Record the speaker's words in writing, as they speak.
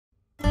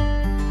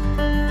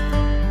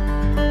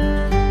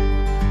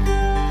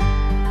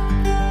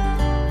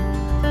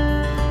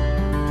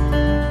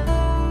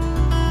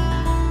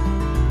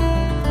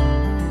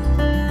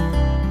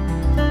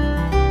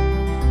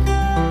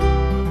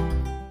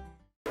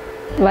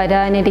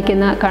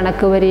വരാനിരിക്കുന്ന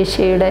കണക്ക്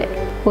പരീക്ഷയുടെ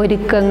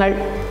ഒരുക്കങ്ങൾ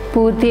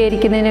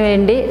പൂർത്തീകരിക്കുന്നതിന്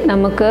വേണ്ടി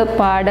നമുക്ക്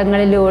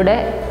പാഠങ്ങളിലൂടെ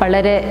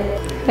വളരെ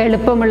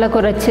എളുപ്പമുള്ള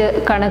കുറച്ച്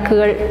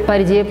കണക്കുകൾ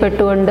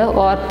പരിചയപ്പെട്ടുകൊണ്ട്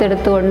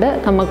ഓർത്തെടുത്തുകൊണ്ട്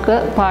നമുക്ക്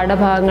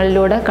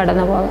പാഠഭാഗങ്ങളിലൂടെ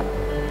കടന്നു പോകാം.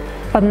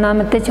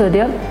 ഒന്നാമത്തെ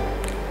ചോദ്യം,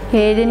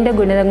 7ൻ്റെ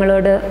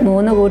ഗുണിതങ്ങളോട്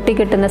 3 കൂട്ടി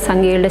കിട്ടുന്ന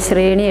സംഖ്യകളുടെ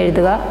ശ്രേണി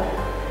എഴുതുക.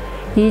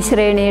 ഈ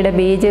ശ്രേണിയുടെ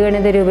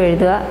ബീജഗണിത രൂപം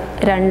എഴുതുക.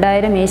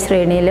 2000 ഈ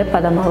ശ്രേണിയിലെ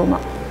പദമാകുമോ?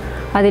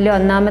 അതിൽ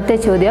ഒന്നാമത്തെ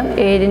ചോദ്യം,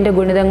 7ൻ്റെ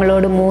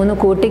ഗുണിതങ്ങളോട് 3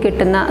 കൂട്ടി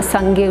കിട്ടുന്ന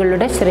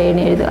സംഖ്യകളുടെ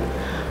ശ്രേണി എഴുതുക.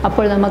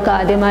 അപ്പോൾ നമുക്ക്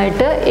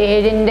ആദ്യമായിട്ട്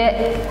 7ൻ്റെ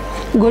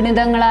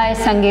ഗുണിതങ്ങളായ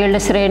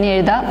സംഖ്യകളുടെ ശ്രേണി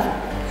എഴുതാം.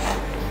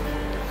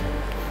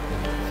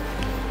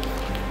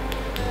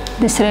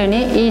 ഇത് ശ്രേണി.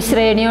 ഈ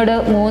ശ്രേണിയോട്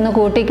 3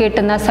 കൂട്ടി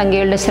കിട്ടുന്ന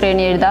സംഖ്യകളുടെ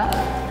ശ്രേണി എഴുതാം.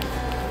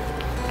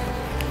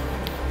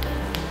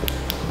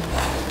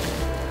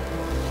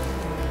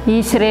 ഈ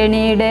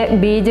ശ്രേണിയുടെ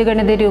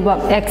ബീജഗണിത രൂപം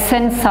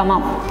xn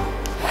സമം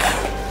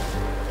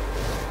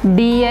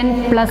dn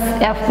plus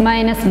f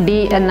minus d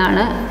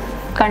എന്നാണ്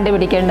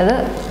കണ്ടുപിടിക്കേണ്ടത്.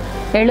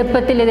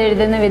 എളുപ്പത്തിൽ ഇത്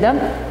എഴുതുന്ന വിധം,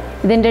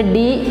 ഇതിൻ്റെ d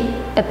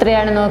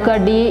എത്രയാണ് നോക്കുക.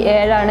 d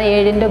 7 ആണ്.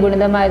 7ൻ്റെ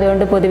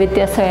ഗുണിതമായതുകൊണ്ട്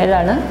പൊതുവ്യത്യാസം 7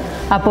 ആണ്.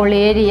 അപ്പോൾ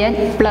 7n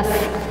plus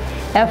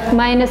f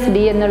minus d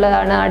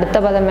എന്നുള്ളതാണ് അടുത്ത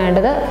പദം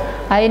വേണ്ടത്.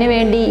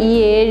 അതിനുവേണ്ടി ഈ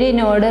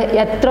 7നോട്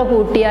എത്ര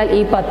കൂട്ടിയാൽ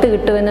ഈ 10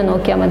 കിട്ടുമെന്ന്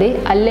നോക്കിയാൽ മതി.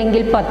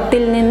 അല്ലെങ്കിൽ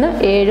 10ൽ നിന്ന്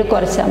 7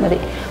 കുറച്ചാൽ മതി.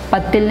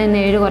 10ൽ നിന്ന്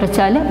 7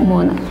 കുറച്ചാൽ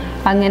 3.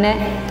 അങ്ങനെ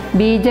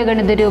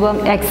ബീജഗണിത രൂപം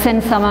xn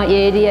സമം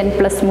 7n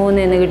പ്ലസ് 3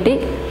 എന്ന് കിട്ടി.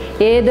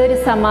 ഏതൊരു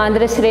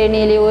സമാന്തര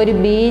ശ്രേണിയിലെ ഒരു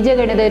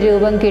ബീജഗണിത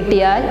രൂപം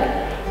കിട്ടിയാൽ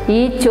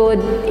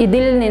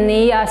ഇതിൽ നിന്ന്,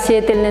 ഈ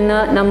ആശയത്തിൽ നിന്ന്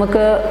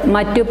നമുക്ക്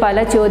മറ്റു പല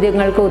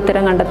ചോദ്യങ്ങൾക്ക്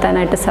ഉത്തരം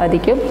കണ്ടെത്താനായിട്ട്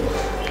സാധിക്കും.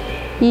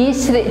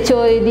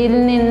 ഇതിൽ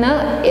നിന്ന്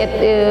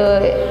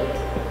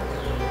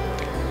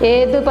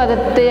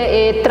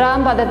എത്രാം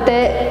പദത്തെ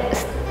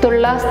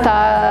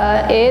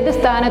ഏത്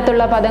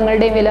സ്ഥാനത്തുള്ള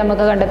പദങ്ങളുടെയും വില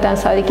നമുക്ക് കണ്ടെത്താൻ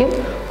സാധിക്കും.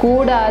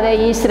 കൂടാതെ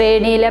ഈ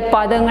ശ്രേണിയിലെ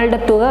പദങ്ങളുടെ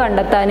തുക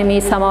കണ്ടെത്താനും ഈ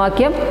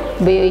സമവാക്യം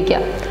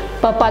ഉപയോഗിക്കാം.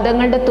 അപ്പോൾ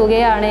പദങ്ങളുടെ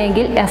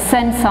തുകയാണെങ്കിൽ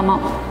Sn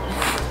സമം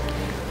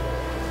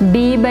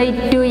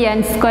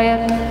d/2n²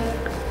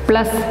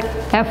 plus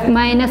f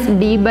minus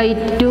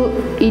d/2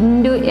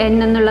 into n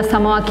എന്നുള്ള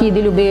സമവാക്യം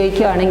ഇതിൽ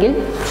ഉപയോഗിക്കുകയാണെങ്കിൽ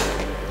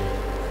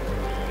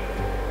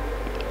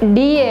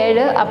d7,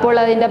 അപ്പോൾ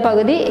അതിൻ്റെ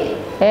പകുതി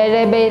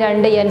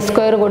 7/2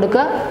 n²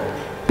 കൊടുക്കുക.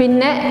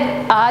 പിന്നെ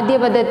ആദ്യ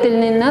പദത്തിൽ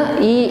നിന്ന്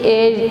ഈ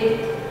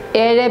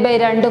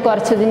 7/2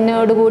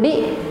 കുറച്ചതിനോടുകൂടി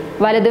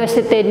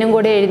വലതുവശത്തെ എന്നും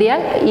കൂടി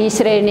എഴുതിയാൽ ഈ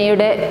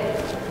ശ്രേണിയുടെ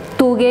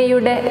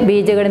തുകയുടെ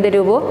ബീജഗണിത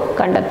രൂപവും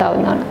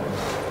കണ്ടെത്താവുന്നതാണ്.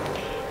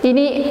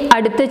 ഇനി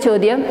അടുത്ത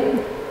ചോദ്യം,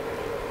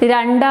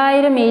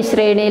 2000 ഈ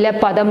ശ്രേണിയിലെ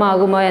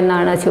പദമാകുമോ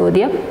എന്നാണ്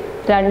ചോദ്യം.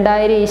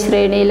 2000 ഈ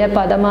ശ്രേണിയിലെ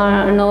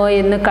പദമാണോ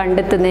എന്ന്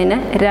കണ്ടെത്തുന്നതിന്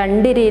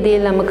 2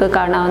 രീതിയിൽ നമുക്ക്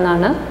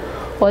കാണാവുന്നതാണ്.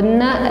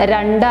 ഒന്ന്,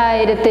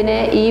 2000നെ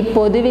ഈ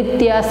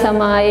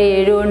പൊതുവ്യത്യാസമായ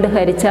 7 കൊണ്ട്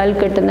ഹരിച്ചാൽ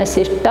കിട്ടുന്ന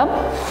ശിഷ്ടം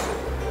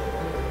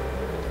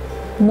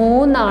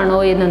 3 ആണോ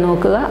എന്ന്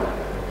നോക്കുക.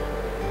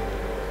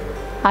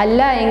 അല്ല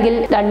എങ്കിൽ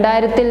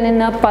 2000ൽ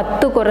നിന്ന്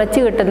 10 കുറച്ച്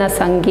കിട്ടുന്ന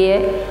സംഖ്യയെ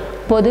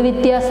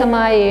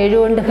പൊതുവ്യത്യാസമായ 7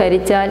 കൊണ്ട്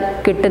ഹരിച്ചാൽ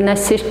കിട്ടുന്ന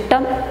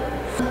ശിഷ്ടം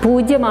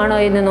 0 ആണോ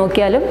എന്ന്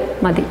നോക്കിയാലും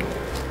മതി.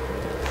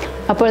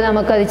 അപ്പോൾ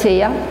നമുക്കത്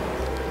ചെയ്യാം.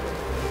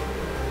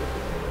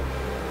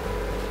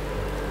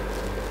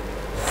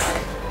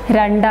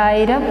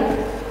 2000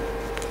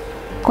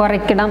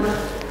 കുറയ്ക്കണം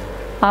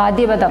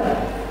ആദ്യ പദം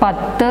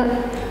 10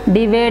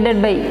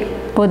 ഡിവൈഡഡ് ബൈ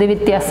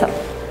പൊതുവ്യത്യാസം.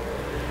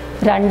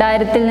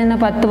 2000ൽ നിന്ന്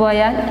 10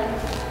 പോയാൽ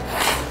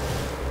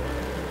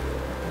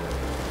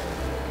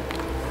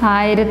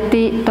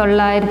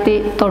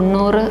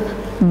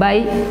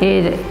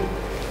 1990/7.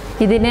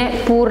 ഇതിനെ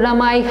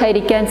പൂർണ്ണമായി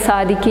ഹരിക്കാൻ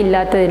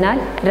സാധിക്കില്ലാത്തതിനാൽ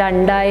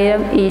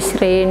 2000 ഈ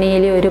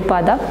ശ്രേണിയിലെ ഒരു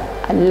പദം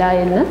അല്ല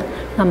എന്ന്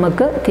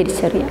നമുക്ക്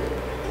തിരിച്ചറിയാം.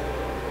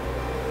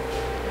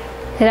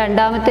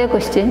 രണ്ടാമത്തെ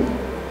ക്വസ്റ്റ്യൻ,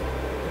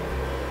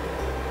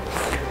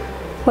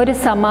 ഒരു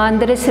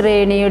സമാന്തര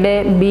ശ്രേണിയുടെ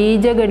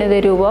ബീജഗണിത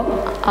രൂപം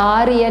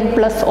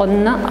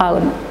 6n+1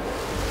 ആകുന്നു.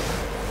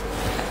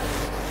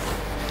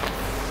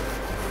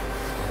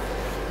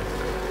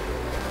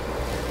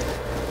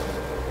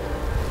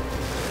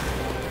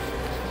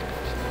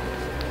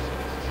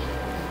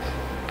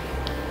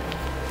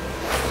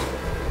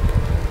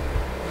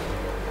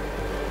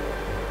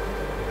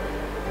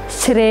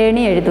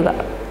 ശ്രേണി എഴുതുക.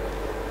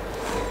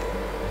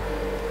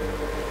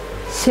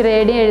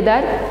 ശ്രേണി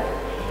എഴുതാൻ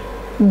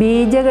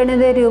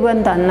ബീജഗണിത രൂപം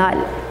തന്നാൽ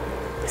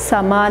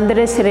സമാന്തര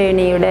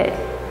ശ്രേണി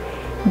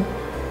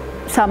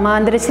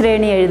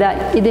എഴുതാൻ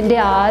ഇതിൻ്റെ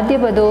ആദ്യ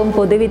പദവും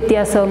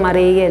പൊതുവ്യത്യാസവും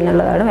അറിയുക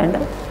എന്നുള്ളതാണ്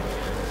വേണ്ടത്.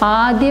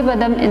 ആദ്യ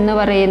പദം എന്ന്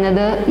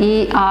പറയുന്നത് ഈ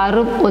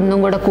 6ഉം 1ഉം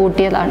കൂടെ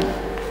കൂട്ടിയതാണ്.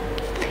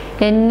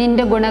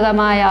 n-ൻ്റെ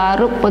ഗുണകമായ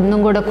 6ഉം 1ഉം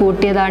കൂടെ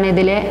കൂട്ടിയതാണ്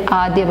ഇതിലെ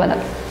ആദ്യ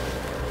പദം.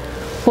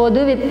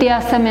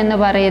 പൊതുവ്യത്യാസം എന്ന്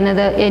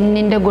പറയുന്നത്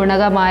n-ൻ്റെ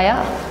ഗുണകമായ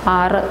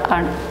 6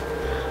 ആണ്.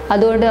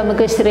 അതുകൊണ്ട്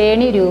നമുക്ക്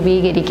ശ്രേണി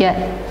രൂപീകരിക്കാൻ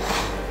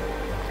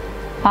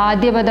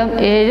ആദ്യ പദം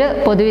 7,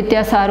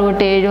 പൊതുവ്യത്യാസം 6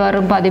 തൊട്ട് 7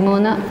 6ഉം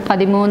 13,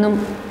 13ഉം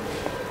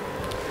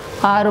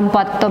 6ഉം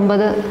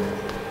 19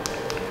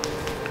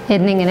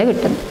 എന്നിങ്ങനെ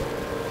കിട്ടുന്നു.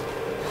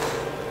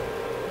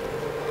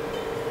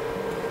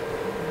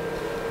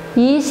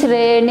 ഈ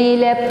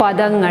ശ്രേണിയിലെ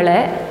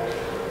പദങ്ങളെ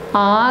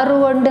 6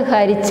 കൊണ്ട്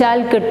ഹരിച്ചാൽ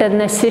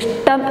കിട്ടുന്ന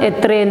ശിഷ്ടം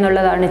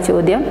എത്രയെന്നുള്ളതാണ്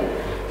ചോദ്യം.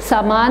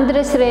 സമാന്തര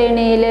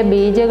ശ്രേണിയിലെ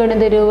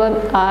ബീജഗണിത രൂപം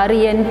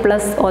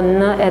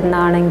 6n+1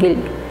 എന്നാണെങ്കിൽ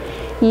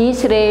ഈ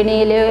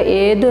ശ്രേണിയിലെ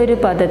ഏതൊരു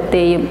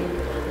പദത്തെയും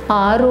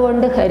 6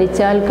 കൊണ്ട്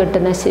ഹരിച്ചാൽ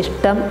കിട്ടുന്ന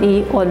ശിഷ്ടം ഈ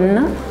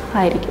 1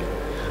 ആയിരിക്കും.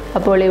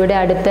 അപ്പോൾ ഇവിടെ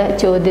അടുത്ത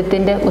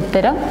ചോദ്യത്തിൻ്റെ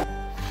ഉത്തരം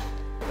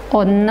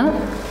 1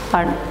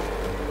 ആണ്.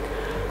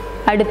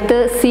 അടുത്ത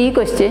സി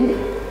ക്വസ്റ്റ്യൻ,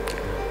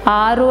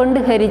 6 കൊണ്ട്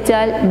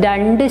ഹരിച്ചാൽ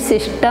 2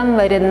 ശിഷ്ടം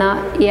വരുന്ന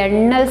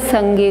എണ്ണൽ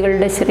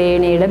സംഖ്യകളുടെ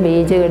ശ്രേണിയുടെ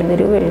ബീജഗണിത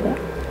രൂപം എഴുതാം.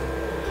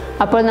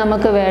 അപ്പോൾ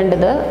നമുക്ക്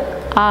വേണ്ടത്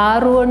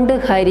 6 കൊണ്ട്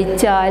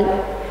ഹരിച്ചാൽ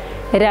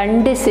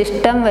 2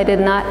 ശിഷ്ടം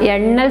വരുന്ന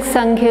എണ്ണൽ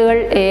സംഖ്യകൾ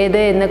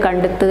ഏത് എന്ന്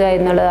കണ്ടെത്തുക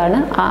എന്നുള്ളതാണ്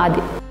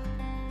ആദ്യം.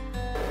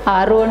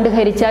 6 കൊണ്ട്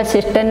ഹരിച്ചാൽ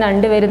ശിഷ്ടം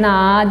 2 വരുന്ന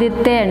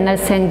ആദ്യത്തെ എണ്ണൽ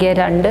സംഖ്യ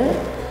 2,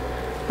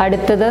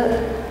 അടുത്തത്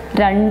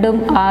 2ഉം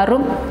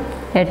 6ഉം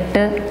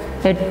 8,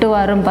 8ഉം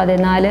 6ഉം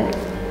 14,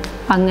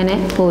 അങ്ങനെ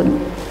പോകുന്നു.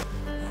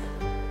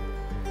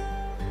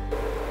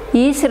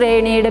 ഈ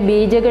ശ്രേണിയുടെ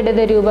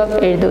ബീജഗണിത രൂപം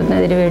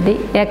എഴുതുന്നതിന് വേണ്ടി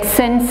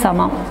xn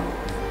സമം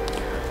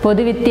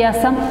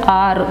പൊതുവ്യത്യാസം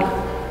 6,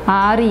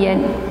 6n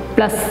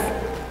പ്ലസ്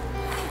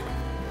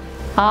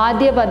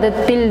ആദ്യ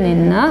പദത്തിൽ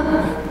നിന്ന്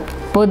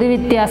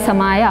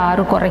പൊതുവ്യത്യാസമായ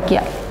 6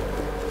 കുറയ്ക്കുക,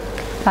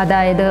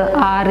 അതായത്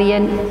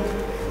 6n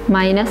 -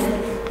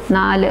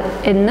 4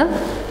 എന്ന്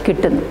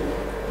കിട്ടുന്നു.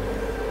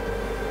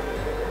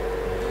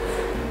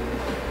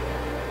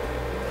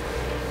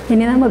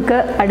 ഇനി നമുക്ക്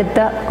അടുത്ത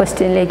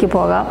ക്വസ്റ്റ്യനിലേക്ക്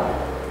പോകാം.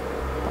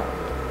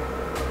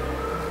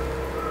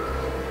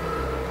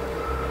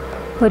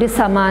 ഒരു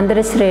സമാന്തര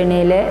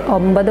ശ്രേണിയിലെ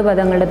 9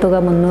 പദങ്ങളുടെ തുക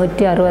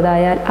 360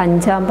 ആയാൽ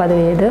 5-ാം പദം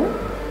ഏത്?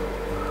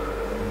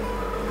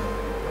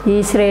 ഈ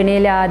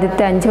ശ്രേണിയിലെ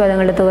ആദ്യത്തെ 5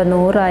 പദങ്ങളുടെ തുക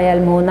 100 ആയാൽ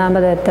 3-ാം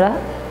പദം എത്ര?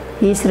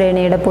 ഈ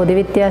ശ്രേണിയുടെ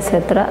പൊതുവ്യത്യാസം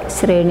എത്ര?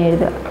 ശ്രേണി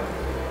എഴുതുക.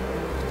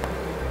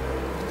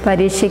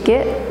 പരീക്ഷയ്ക്ക്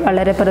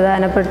വളരെ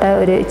പ്രധാനപ്പെട്ട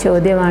ഒരു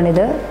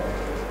ചോദ്യമാണിത്.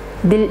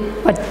 ഇതിൽ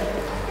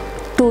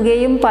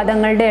തുകയും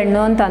പദങ്ങളുടെ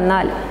എണ്ണവും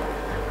തന്നാൽ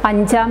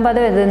 5-ാം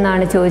പദം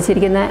ഏതെന്നാണ്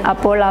ചോദിച്ചിരിക്കുന്നത്.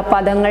 അപ്പോൾ ആ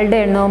പദങ്ങളുടെ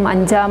എണ്ണവും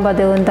 5-ാം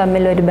പദവും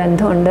തമ്മിൽ ഒരു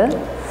ബന്ധമുണ്ട്.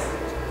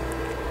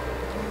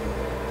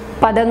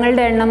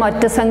 പദങ്ങളുടെ എണ്ണം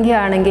ഒറ്റ സംഖ്യ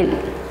ആണെങ്കിൽ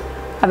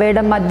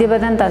അവയുടെ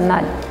മധ്യപദം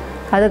തന്നാൽ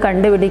അത്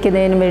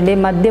കണ്ടുപിടിക്കുന്നതിന് വേണ്ടി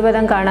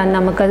മധ്യപദം കാണാൻ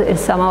നമുക്ക്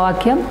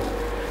സമവാക്യം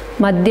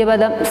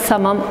മധ്യപദം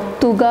സമം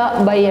തുക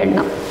ബൈ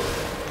എണ്ണം.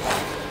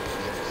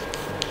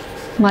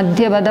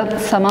 മധ്യപദം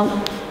സമം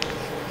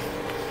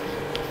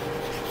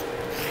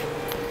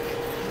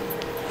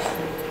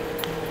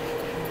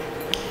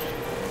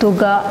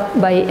തുക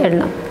ബൈ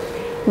എണ്ണം.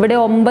 ഇവിടെ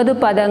 9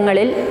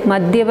 പദങ്ങളിൽ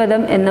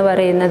മധ്യപദം എന്ന്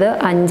പറയുന്നത്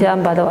 5-ാം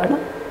പദമാണ്.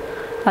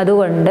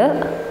 അതുകൊണ്ട്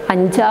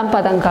 5-ാം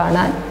പദം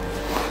കാണാൻ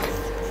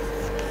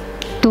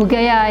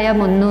തുകയായ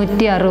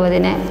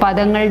 360-നെ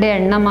പദങ്ങളുടെ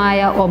എണ്ണമായ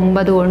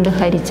 9 കൊണ്ട്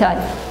ഹരിച്ചാൽ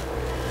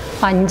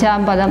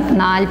 5-ാം പദം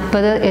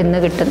 40 എന്ന്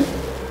കിട്ടുന്നു.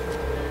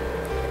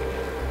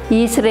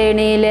 ഈ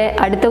ശ്രേണിയിലെ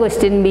അടുത്ത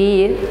ക്വസ്റ്റ്യൻ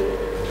ബിയിൽ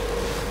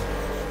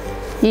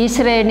ഈ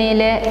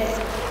ശ്രേണിയിലെ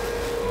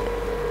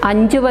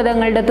 5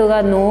 പദങ്ങളുടെ തുക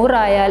 100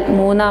 ആയാൽ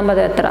 3-ാം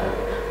പദം എത്ര?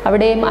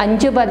 അവിടെയും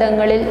 5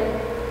 പദങ്ങളിൽ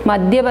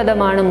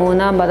മധ്യപദമാണ്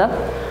 3-ാം പദം.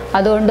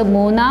 അതുകൊണ്ട്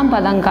 3-ാം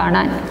പദം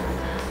കാണാൻ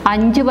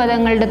 5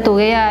 പദങ്ങളുടെ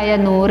തുകയായ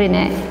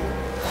 100-നെ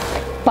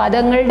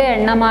പദങ്ങളുടെ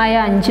എണ്ണമായ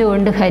 5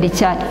 കൊണ്ട്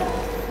ഹരിച്ചാൽ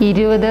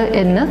 20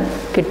 എന്ന്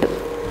കിട്ടും.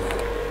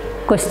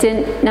 ക്വസ്റ്റ്യൻ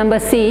നമ്പർ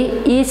സി,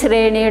 ഈ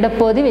ശ്രേണിയുടെ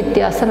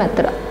പൊതുവ്യത്യാസം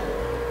എത്ര?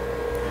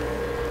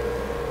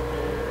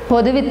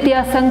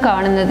 പൊതുവ്യത്യാസം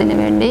കാണുന്നതിന്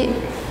വേണ്ടി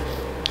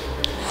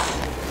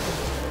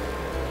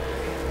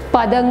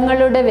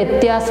പദങ്ങളുടെ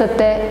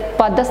വ്യത്യാസത്തെ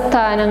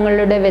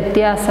പദസ്ഥാനങ്ങളുടെ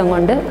വ്യത്യാസം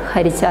കൊണ്ട്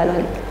ഹരിച്ചാൽ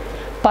മതി.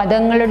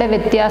 പദങ്ങളുടെ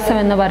വ്യത്യാസം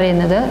എന്ന്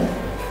പറയുന്നത്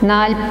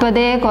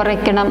 40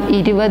 കുറയ്ക്കണം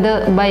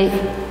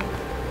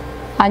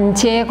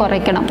 20/5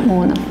 കുറയ്ക്കണം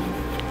 3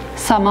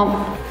 സമം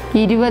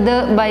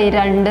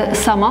 20/2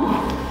 സമം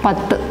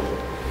 10.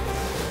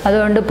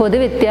 അതുകൊണ്ട്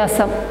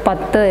പൊതുവ്യത്യാസം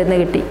 10 എന്ന്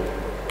കിട്ടി.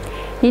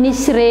 ഇനി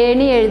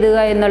ശ്രേണി എഴുതുക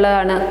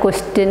എന്നുള്ളതാണ്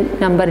ക്വസ്റ്റ്യൻ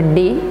നമ്പർ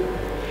ഡി.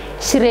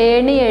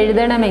 ശ്രേണി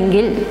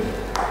എഴുതണമെങ്കിൽ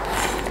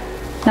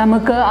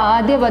നമുക്ക്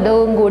ആദ്യ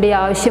പദവും കൂടി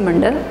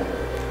ആവശ്യമുണ്ട്.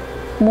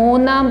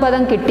 3-ാം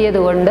പദം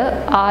കിട്ടിയതുകൊണ്ട്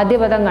ആദ്യ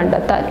പദം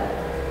കണ്ടെത്താൻ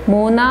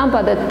 3-ാം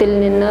പദത്തിൽ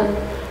നിന്ന്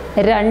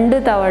 2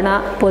 തവണ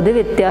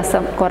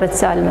പൊതുവ്യത്യാസം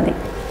കുറച്ചാൽ മതി.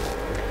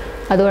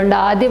 അതുകൊണ്ട്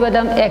ആദ്യ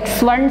പദം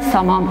x1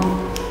 സമം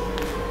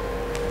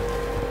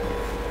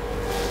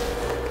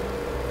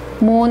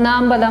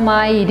 3-ാം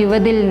പദമായ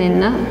 20-ൽ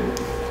നിന്ന്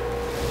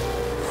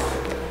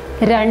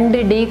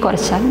 2d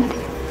കുറച്ചാൽ മതി.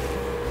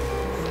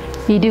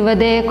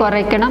 20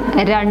 കുറയ്ക്കണം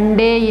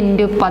 2 ×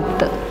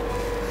 10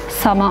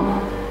 സമം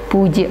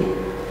 0.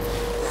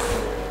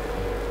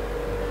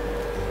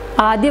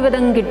 ആദ്യ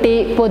പദം കിട്ടി,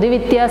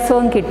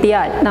 പൊതുവ്യത്യാസവും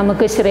കിട്ടിയാൽ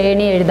നമുക്ക്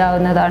ശ്രേണി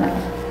എഴുതാവുന്നതാണ്.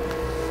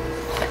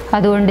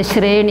 അതുകൊണ്ട്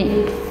ശ്രേണി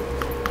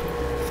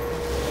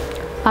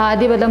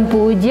ആദ്യ പദം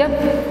 0,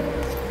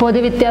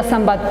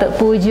 പൊതുവ്യത്യാസം 10,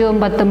 0ഉം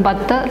 10ഉം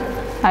 10,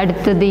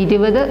 അടുത്തത്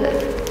 20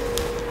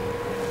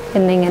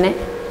 എന്നിങ്ങനെ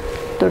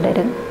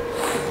തുടരുന്നു.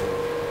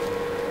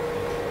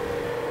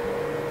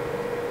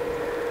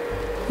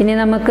 ഇനി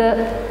നമുക്ക്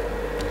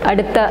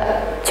അടുത്ത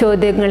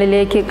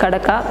ചോദ്യങ്ങളിലേക്ക്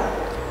കടക്കാം.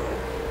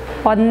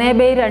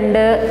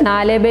 1/2,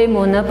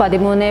 4/3,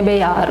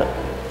 13/6.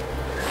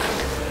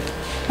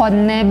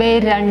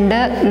 1/2,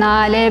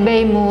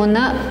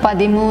 4/3,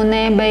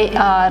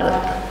 13/6.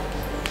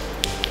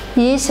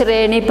 ഈ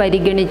ശ്രേണി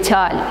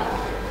പരിഗണിച്ചാൽ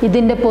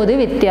ഇതിൻ്റെ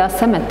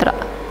പൊതുവ്യത്യാസം എത്ര?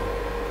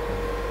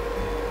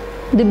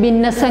 ഇത്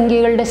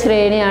ഭിന്നസംഖ്യകളുടെ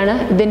ശ്രേണിയാണ്.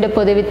 ഇതിൻ്റെ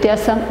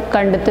പൊതുവ്യത്യാസം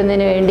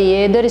കണ്ടെത്തുന്നതിന് വേണ്ടി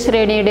ഏതൊരു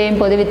ശ്രേണിയുടെയും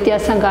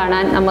പൊതുവ്യത്യാസം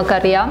കാണാൻ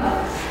നമുക്കറിയാം,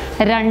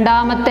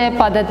 രണ്ടാമത്തെ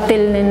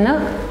പദത്തിൽ നിന്ന്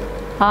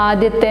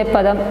ആദ്യത്തെ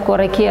പദം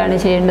കുറയ്ക്കുകയാണ്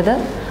ചെയ്യേണ്ടത്.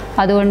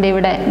 അതുകൊണ്ട്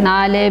ഇവിടെ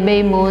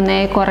 4/3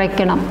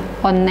 കുറയ്ക്കണം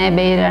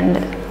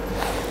 1/2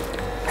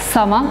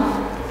 സമം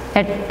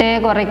 8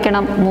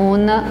 കുറയ്ക്കണം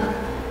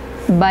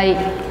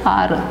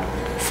 3/6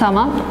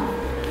 സമം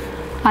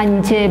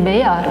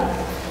 5/6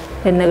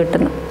 എന്ന്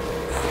കിട്ടുന്നു.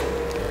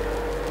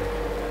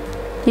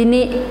 ഇനി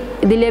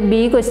ഇതിലെ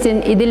ബി ക്വസ്റ്റ്യൻ,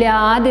 ഇതിലെ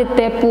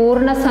ആദ്യത്തെ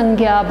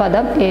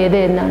പൂർണ്ണസംഖ്യാപദം ഏത്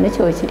എന്നാണ്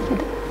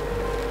ചോദിച്ചിരിക്കുന്നത്.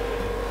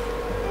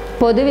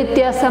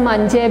 പൊതുവ്യത്യാസം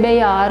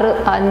 5/6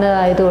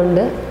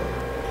 എന്നതായതുകൊണ്ട്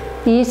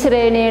ഈ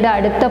ശ്രേണിയുടെ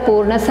അടുത്ത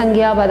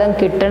പൂർണ്ണസംഖ്യാപദം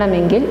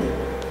കിട്ടണമെങ്കിൽ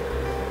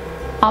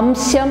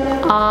അംശം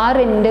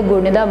 6ൻ്റെ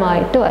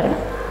ഗുണിതമായിട്ട്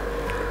വരണം.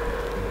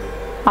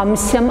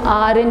 അംശം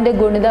 6ൻ്റെ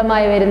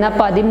ഗുണിതമായി വരുന്ന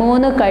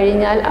 13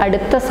 കഴിഞ്ഞാൽ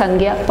അടുത്ത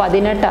സംഖ്യ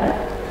 18 ആണ്.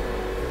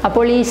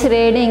 അപ്പോൾ ഈ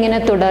ശ്രേണി ഇങ്ങനെ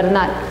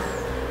തുടർന്നാൽ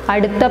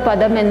അടുത്ത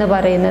പദം എന്ന്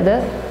പറയുന്നത്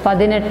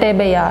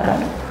 18/6 ആണ്.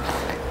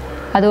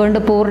 അതുകൊണ്ട്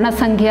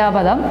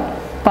പൂർണ്ണസംഖ്യാപദം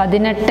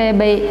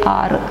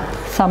 18/6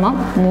 സമം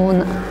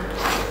 3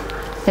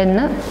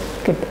 എന്ന്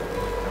കിട്ടും.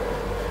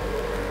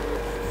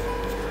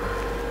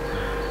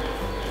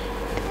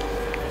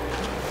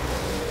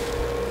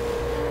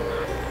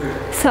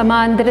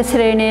 സമാന്തര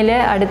ശ്രേണിയിലെ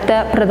അടുത്ത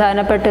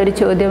പ്രധാനപ്പെട്ട ഒരു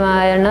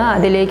ചോദ്യമാണ്.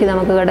 അതിലേക്ക്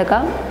നമുക്ക്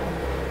കിടക്കാം.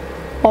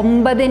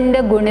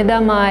 9ൻ്റെ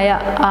ഗുണിതമായ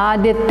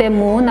ആദ്യത്തെ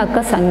 3 അക്ക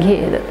സംഖ്യ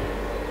ഏത്?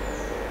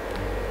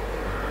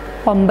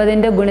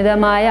 9ൻ്റെ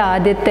ഗുണിതമായ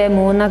ആദ്യത്തെ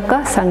 3 അക്ക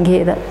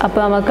സംഖ്യ ഏത്?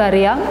 അപ്പോൾ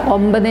നമുക്കറിയാം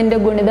 9ൻ്റെ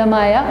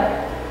ഗുണിതമായ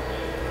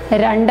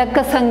 2 അക്ക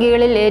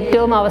സംഖ്യകളിൽ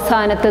ഏറ്റവും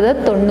അവസാനത്തത്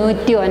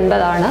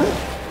 99 ആണ്.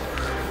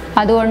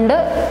 അതുകൊണ്ട്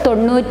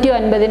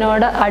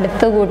 99നോട്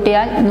അടുത്ത്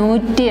കൂട്ടിയാൽ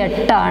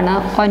 108 ആണ്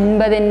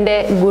 9ൻ്റെ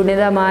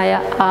ഗുണിതമായ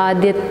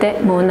ആദ്യത്തെ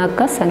 3 അക്ക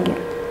സംഖ്യ.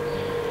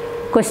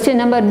 ക്വസ്റ്റ്യൻ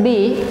നമ്പർ ബി,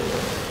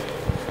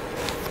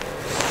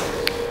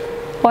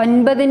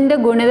 9ൻ്റെ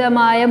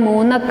ഗുണിതമായ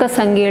 3 അക്ക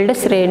സംഖ്യകളുടെ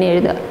ശ്രേണി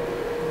എഴുതുക.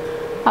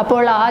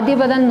 അപ്പോൾ ആദ്യ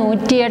പദം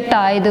 108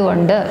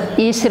 ആയതുകൊണ്ട്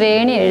ഈ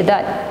ശ്രേണി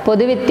എഴുതാൻ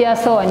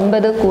പൊതുവ്യത്യാസം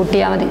 9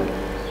 കൂട്ടിയാൽ മതി.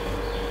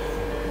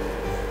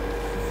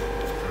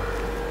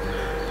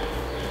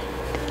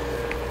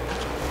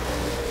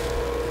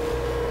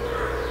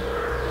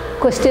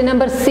 ക്വസ്റ്റ്യൻ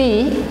നമ്പർ സി,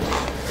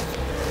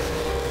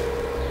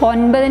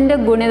 9ൻ്റെ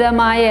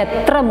ഗുണിതമായ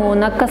എത്ര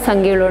 3 അക്ക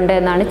സംഖ്യകളുണ്ട്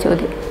എന്നാണ്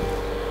ചോദ്യം.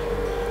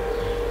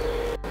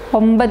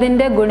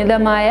 9ൻ്റെ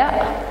ഗുണിതമായ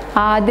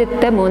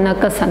ആദ്യത്തെ 3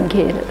 അക്ക സംഖ്യ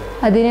ഏത്?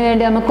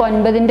 അതിനുവേണ്ടി നമുക്ക്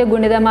 9ൻ്റെ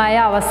ഗുണിതമായ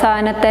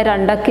അവസാനത്തെ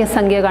 2 അക്ക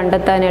സംഖ്യ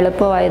കണ്ടെത്താൻ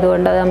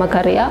എളുപ്പമായതുകൊണ്ട് അത്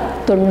നമുക്കറിയാം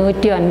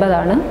 99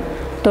 ആണ്.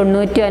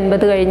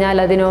 99 കഴിഞ്ഞാൽ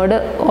അതിനോട്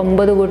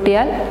 9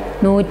 കൂട്ടിയാൽ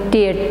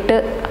 108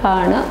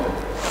 ആണ്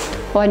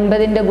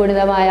 9ൻ്റെ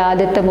ഗുണിതമായ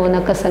ആദ്യത്തെ 3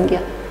 അക്ക സംഖ്യ.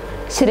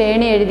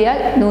 ശ്രേണി എഴുതിയാൽ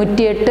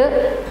 108,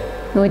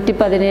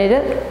 117,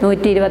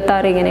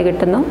 126 ഇങ്ങനെ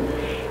കിട്ടുന്നു.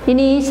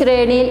 ഇനി ഈ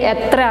ശ്രേണിയിൽ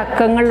എത്ര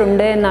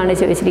അക്കങ്ങളുണ്ട് എന്നാണ്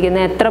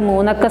ചോദിച്ചിരിക്കുന്നത്. എത്ര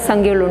 3 അക്ക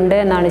സംഖ്യകളുണ്ട്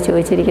എന്നാണ്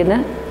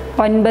ചോദിച്ചിരിക്കുന്നത്.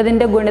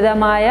 9ൻ്റെ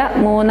ഗുണിതമായ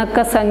 3 അക്ക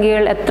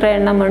സംഖ്യകൾ എത്ര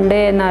എണ്ണമുണ്ട്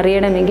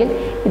എന്നറിയണമെങ്കിൽ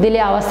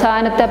ഇതിലെ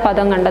അവസാനത്തെ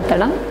പദം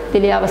കണ്ടെത്തണം.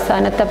 ഇതിലെ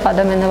അവസാനത്തെ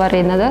പദം എന്ന്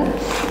പറയുന്നത്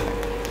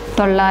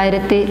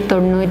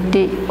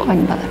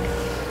 999.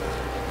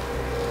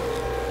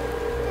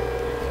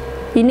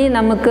 ഇനി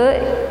നമുക്ക്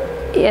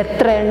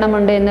എത്ര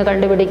എണ്ണമുണ്ട് എന്ന്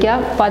കണ്ടുപിടിക്കാം.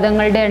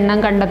 പദങ്ങളുടെ എണ്ണം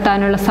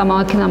കണ്ടെത്താനുള്ള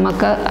സമവാക്യം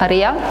നമുക്ക്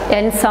അറിയാം.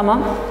 n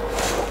സമം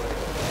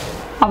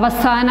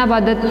അവസാന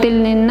പദത്തിൽ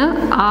നിന്ന്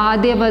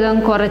ആദ്യ പദം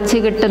കുറച്ച്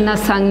കിട്ടുന്ന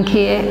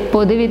സംഖ്യയെ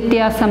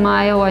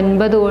പൊതുവ്യത്യാസമായ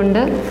 9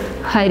 കൊണ്ട്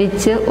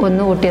ഹരിച്ച്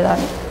 1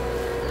 കൂട്ടിയതാണ്.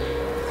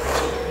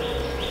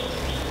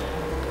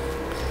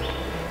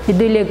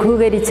 ഇത്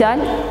ലഘൂകരിച്ചാൽ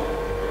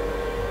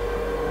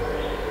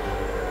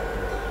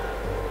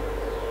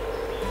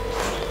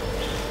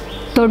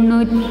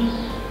 99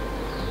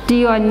 +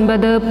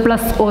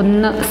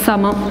 1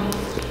 സമം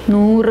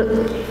 100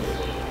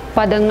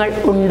 പദങ്ങൾ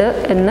ഉണ്ട്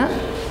എന്ന്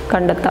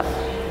കണ്ടെത്താം.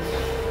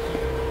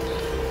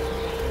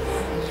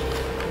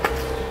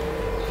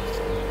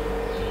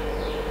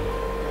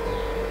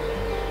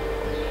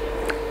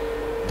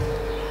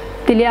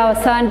 ഇതിലെ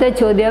അവസാനത്തെ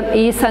ചോദ്യം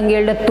ഈ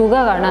സംഖ്യകളുടെ തുക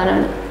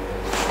കാണാനാണ്.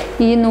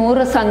 ഈ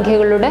 100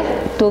 സംഖ്യകളുടെ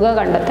തുക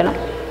കണ്ടെത്തണം.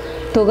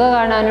 തുക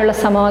കാണാനുള്ള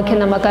സമവാക്യം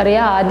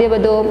നമുക്കറിയാം. ആദ്യ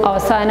പദവും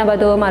അവസാന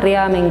പദവും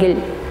അറിയാമെങ്കിൽ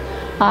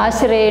ആ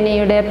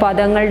ശ്രേണിയുടെ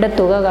പദങ്ങളുടെ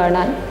തുക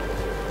കാണാൻ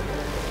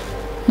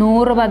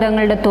 100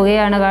 പദങ്ങളുടെ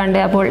തുകയാണ്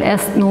കാണേണ്ടത്. അപ്പോൾ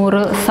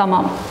S100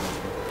 സമം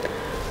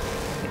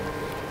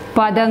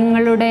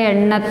പദങ്ങളുടെ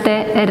എണ്ണത്തെ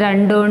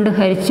 2 കൊണ്ട്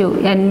ഹരിച്ചു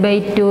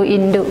n/2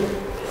 ഇൻറ്റു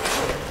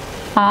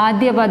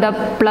ആദ്യ പദം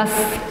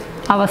പ്ലസ്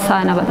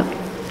അവസാന പദം.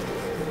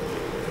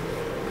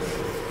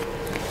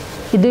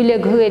 ഇത്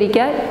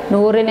ലഘൂകരിക്കാൻ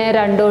 100നെ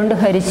 2 കൊണ്ട്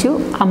ഹരിച്ചു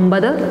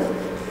 50.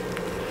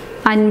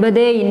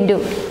 50 ഇൻറ്റു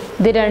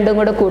ഇത് രണ്ടും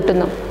കൂടെ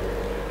കൂട്ടുന്നു.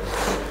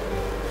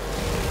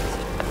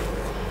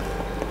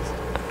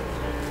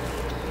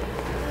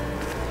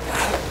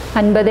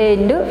 അൻപത്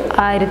ഇൻറ്റു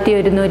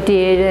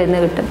 1107 എന്ന്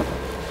കിട്ടുന്നു.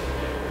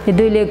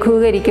 ഇത്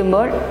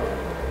ലഘൂകരിക്കുമ്പോൾ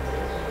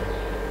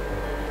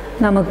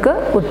നമുക്ക്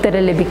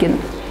ഉത്തരം ലഭിക്കുന്നു.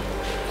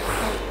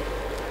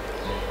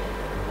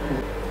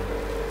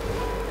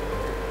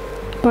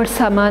 ഇപ്പോൾ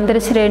സമാന്തര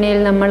ശ്രേണിയിൽ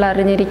നമ്മൾ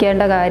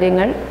അറിഞ്ഞിരിക്കേണ്ട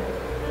കാര്യങ്ങൾ: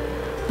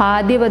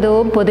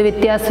 ആദ്യപദവും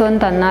പൊതുവ്യത്യാസവും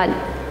തന്നാൽ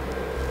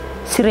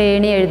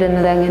ശ്രേണി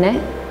എഴുതുന്നത് എങ്ങനെ,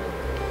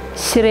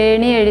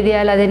 ശ്രേണി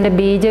എഴുതിയാൽ അതിൻ്റെ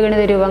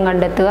ബീജഗണിത രൂപം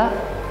കണ്ടെത്തുക,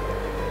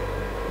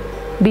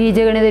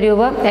 ബീജഗണിത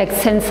രൂപം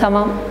xn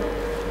സമം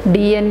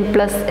dn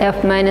plus f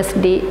minus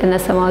d എന്ന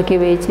സമവാക്യം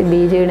ഉപയോഗിച്ച്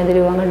ബീജഗണിത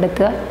രൂപം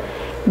കണ്ടെത്തുക,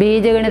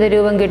 ബീജഗണിത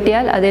രൂപം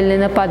കിട്ടിയാൽ അതിൽ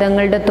നിന്ന്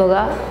പദങ്ങളുടെ തുക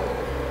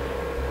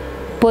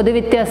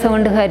പൊതുവ്യത്യാസം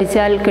കൊണ്ട്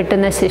ഹരിച്ചാൽ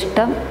കിട്ടുന്ന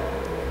ശിഷ്ടം,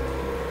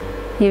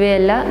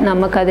 ഇവയെല്ലാം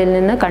നമുക്കതിൽ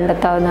നിന്ന്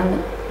കണ്ടെത്താവുന്നതാണ്.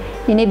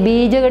 ഇനി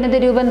ബീജഗണിത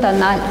രൂപം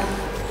തന്നാൽ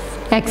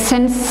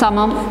xn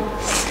സമം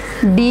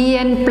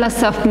dn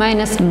plus f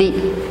minus d,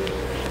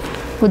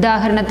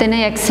 ഉദാഹരണത്തിന്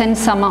xn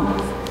സമം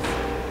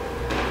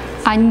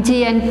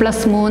 5n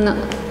പ്ലസ് 3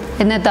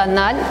 എന്ന്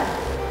തന്നാൽ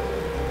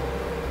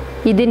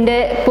ഇതിൻ്റെ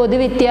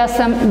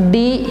പൊതുവ്യത്യാസം d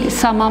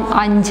സമം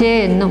 5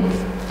 എന്നും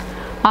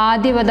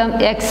ആദ്യപദം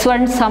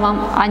x1 സമം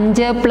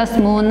 5 പ്ലസ്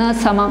 3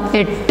 സമം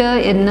 8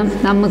 എന്നും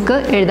നമുക്ക്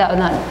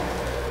എഴുതാവുന്നതാണ്.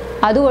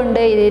 അതുകൊണ്ട്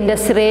ഇതിൻ്റെ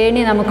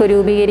ശ്രേണി നമുക്ക്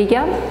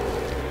രൂപീകരിക്കാം.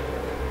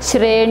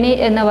 ശ്രേണി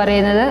എന്ന്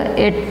പറയുന്നത്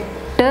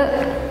 8,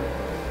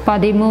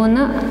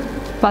 13,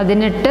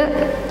 18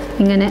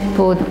 ഇങ്ങനെ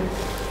പോകുന്നു.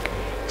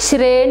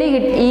 ശ്രേണി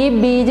ഈ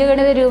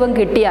ബീജഗണിത രൂപം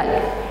കിട്ടിയാൽ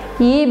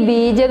ഈ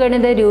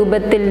ബീജഗണിത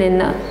രൂപത്തിൽ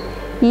നിന്ന്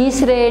ഈ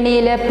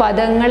ശ്രേണിയിലെ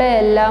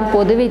പദങ്ങളെല്ലാം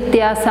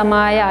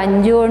പൊതുവ്യത്യാസമായ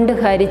 5 കൊണ്ട്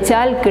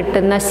ഹരിച്ചാൽ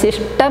കിട്ടുന്ന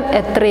ശിഷ്ടം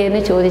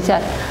എത്രയെന്ന്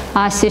ചോദിച്ചാൽ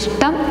ആ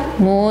ശിഷ്ടം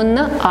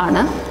 3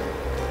 ആണ്.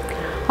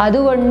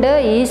 അതുകൊണ്ട്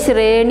ഈ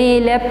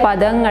ശ്രേണിയിലെ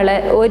പദങ്ങളെ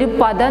ഒരു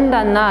പദം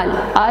തന്നാൽ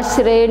ആ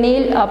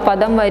ശ്രേണിയിൽ ആ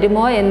പദം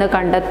വരുമോ എന്ന്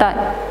കണ്ടെത്താൻ,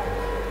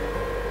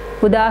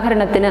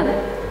 ഉദാഹരണത്തിന്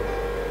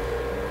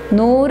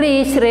 100 ഈ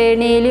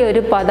ശ്രേണിയിൽ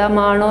ഒരു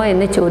പദമാണോ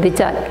എന്ന്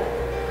ചോദിച്ചാൽ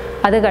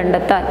അത്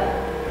കണ്ടെത്താൻ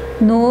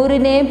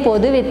 100നെ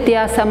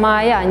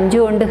പൊതുവ്യത്യാസമായ 5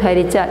 കൊണ്ട്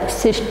ഹരിച്ചാൽ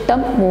ശിഷ്ടം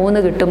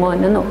 3 കിട്ടുമോ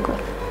എന്ന് നോക്കുക.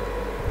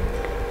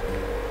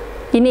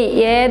 ഇനി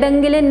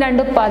ഏതെങ്കിലും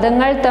 2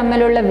 പദങ്ങൾ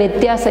തമ്മിലുള്ള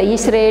വ്യത്യാസം, ഈ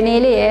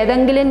ശ്രേണിയിൽ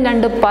ഏതെങ്കിലും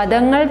 2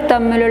 പദങ്ങൾ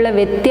തമ്മിലുള്ള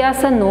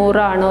വ്യത്യാസം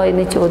 100 ആണോ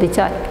എന്ന്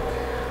ചോദിച്ചാൽ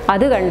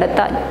അത്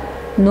കണ്ടെത്താൻ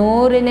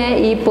 100നെ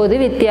ഈ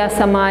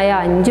പൊതുവ്യത്യാസമായ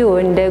 5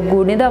 കൊണ്ട്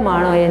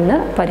ഗുണിതമാണോ എന്ന്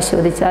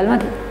പരിശോധിച്ചാൽ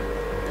മതി.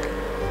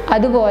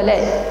 അതുപോലെ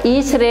ഈ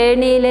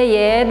ശ്രേണിയിലെ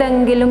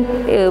ഏതെങ്കിലും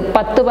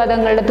 10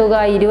 പദങ്ങളുടെ തുക,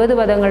 20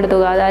 പദങ്ങളുടെ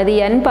തുക, അതായത്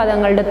n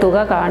പദങ്ങളുടെ തുക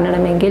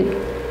കാണണമെങ്കിൽ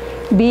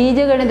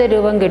ബീജഗണിത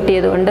രൂപം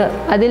കിട്ടിയതുകൊണ്ട്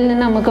അതിൽ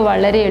നിന്ന് നമുക്ക്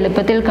വളരെ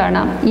എളുപ്പത്തിൽ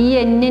കാണാം. ഈ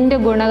n-ൻ്റെ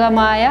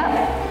ഗുണകമായ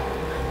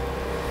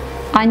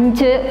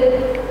 5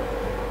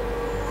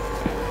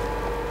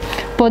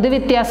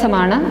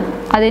 പൊതുവ്യത്യാസമാണ്.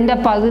 അതിൻ്റെ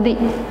പകുതി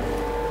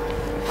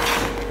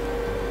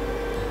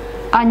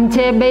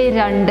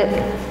 5/2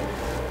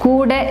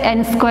 കൂടെ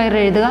n²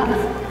 എഴുതുക,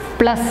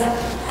 പ്ലസ്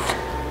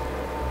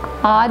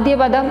ആദ്യ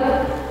പദം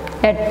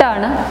 8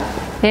 ആണ്.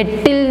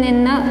 8-ൽ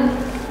നിന്ന്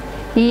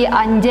ഈ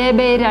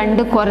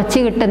 5/2 കുറച്ച്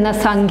കിട്ടുന്ന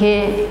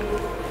സംഖ്യയെ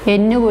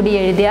n കൂടി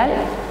എഴുതിയാൽ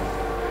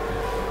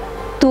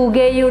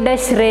തുകയുടെ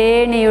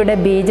ശ്രേണിയുടെ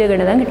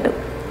ബീജഗണിതം കിട്ടും.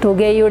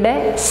 തുകയുടെ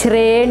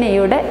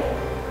ശ്രേണിയുടെ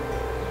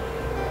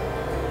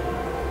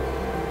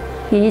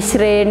ഈ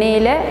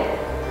ശ്രേണിയിലെ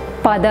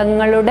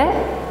പദങ്ങളുടെ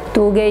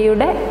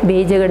തുകയുടെ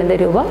ബീജഗണിത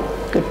രൂപം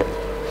കിട്ടും.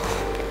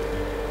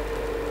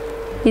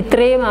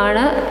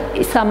 ഇത്രയുമാണ്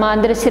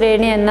സമാന്തര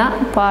ശ്രേണി എന്ന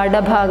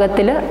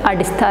പാഠഭാഗത്തിൽ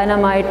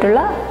അടിസ്ഥാനമായിട്ടുള്ള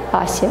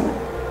ആശയങ്ങൾ.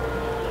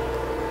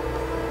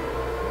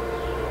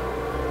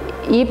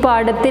 ഈ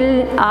പാഠത്തിൽ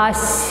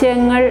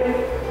ആശയങ്ങൾ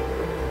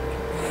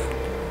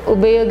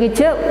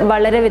ഉപയോഗിച്ച്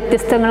വളരെ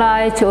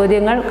വ്യത്യസ്തങ്ങളായ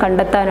ചോദ്യങ്ങൾ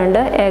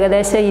കണ്ടെത്താനുണ്ട്.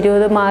 ഏകദേശം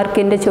 20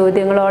 മാർക്കിൻ്റെ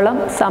ചോദ്യങ്ങളോളം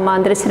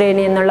സമാന്തര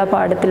ശ്രേണി എന്നുള്ള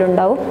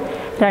പാഠത്തിലുണ്ടാവും.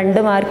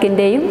 2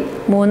 മാർക്കിൻ്റെയും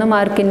 3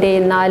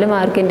 മാർക്കിൻ്റെയും 4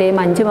 മാർക്കിൻ്റെയും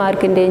 5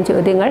 മാർക്കിൻ്റെയും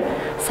ചോദ്യങ്ങൾ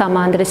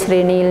സമാന്തര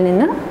ശ്രേണിയിൽ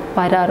നിന്ന്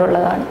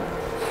വരാറുള്ളതാണ്.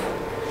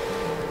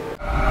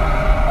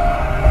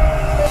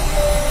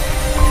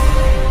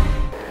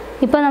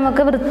 ഇപ്പോൾ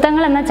നമുക്ക്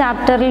വൃത്തങ്ങൾ എന്ന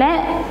ചാപ്റ്ററിലെ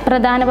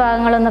പ്രധാന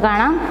ഭാഗങ്ങളൊന്ന്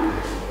കാണാം.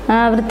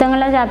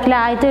 വൃത്തങ്ങളുടെ ചാപ്റ്ററിലെ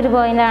ആദ്യത്തെ ഒരു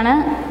പോയിൻ്റാണ്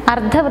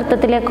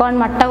അർദ്ധവൃത്തത്തിലെ കോൺ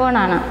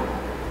മട്ടകോണാണ്.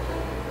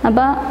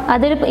 അപ്പോൾ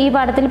അതൊരു ഈ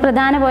പാഠത്തിൽ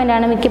പ്രധാന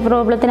പോയിൻ്റാണ്. മിക്ക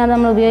പ്രോബ്ലത്തിനും അത്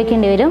നമ്മൾ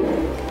ഉപയോഗിക്കേണ്ടി വരും.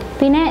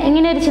 പിന്നെ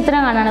ഇങ്ങനെ ഒരു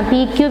ചിത്രം കാണാണ്.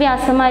 PQ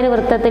വ്യാസമായ ഒരു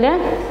വൃത്തത്തിൽ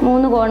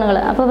 3 കോണുകൾ.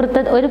 അപ്പോൾ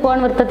ഒരു കോൺ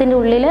വൃത്തത്തിൻ്റെ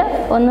ഉള്ളിൽ,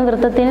 ഒന്ന്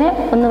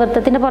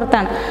വൃത്തത്തിൻ്റെ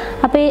പുറത്താണ്.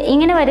 അപ്പോൾ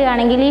ഇങ്ങനെ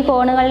വരികയാണെങ്കിൽ ഈ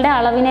കോണുകളുടെ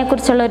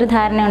അളവിനെക്കുറിച്ചുള്ള ഒരു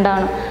ധാരണ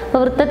ഉണ്ടാവണം. അപ്പോൾ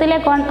വൃത്തത്തിലെ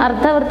കോൺ,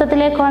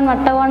 അർദ്ധവൃത്തത്തിലെ കോൺ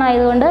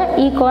മട്ടകോണായതുകൊണ്ട്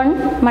ഈ കോൺ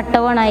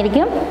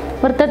മട്ടകോണായിരിക്കും.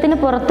 വൃത്തത്തിന്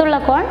പുറത്തുള്ള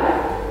കോൺ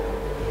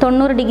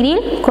 90 ഡിഗ്രിയിൽ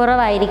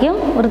കുറവായിരിക്കും.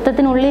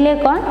 വൃത്തത്തിനുള്ളിലെ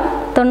കോൺ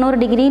 90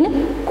 ഡിഗ്രിയിൽ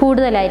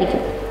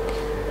കൂടുതലായിരിക്കും.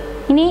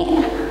 ഇനി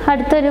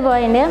അടുത്തൊരു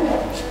പോയിൻ്റ്,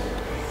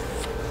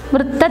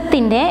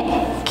 വൃത്തത്തിൻ്റെ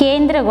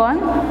കേന്ദ്രകോൺ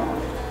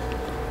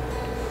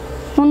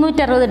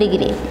 360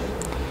 ഡിഗ്രി.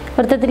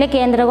 വൃത്തത്തിലെ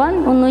കേന്ദ്രകോൺ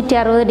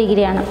 360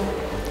 ഡിഗ്രിയാണ്.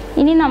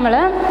 ഇനി നമ്മൾ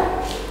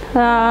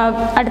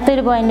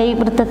അടുത്തൊരു പോയിൻ്റ്, ഈ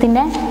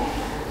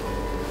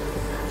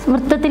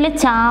വൃത്തത്തിലെ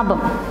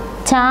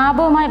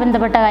ചാപവുമായി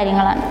ബന്ധപ്പെട്ട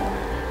കാര്യങ്ങളാണ്.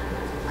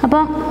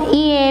 അപ്പം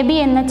ഈ എ ബി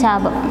എന്ന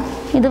ചാപം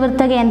ഇത്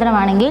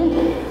വൃത്തകേന്ദ്രമാണെങ്കിൽ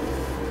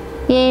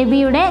എ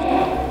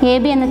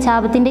ബി എന്ന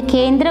ചാപത്തിൻ്റെ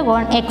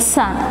കേന്ദ്രകോൺ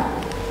എക്സ്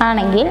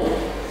ആണെങ്കിൽ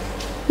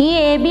ഈ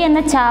എ ബി എന്ന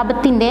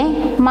ചാപത്തിൻ്റെ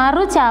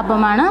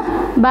മറുചാപമാണ്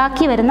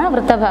ബാക്കി വരുന്ന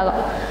വൃത്തഭാഗം.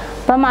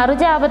 അപ്പം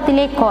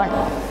മറുചാപത്തിലെ കോൺ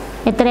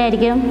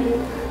എത്രയായിരിക്കും?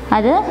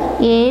 അത്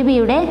എ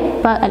ബിയുടെ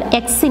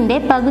എക്സിൻ്റെ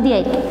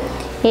പകുതിയായിരിക്കും.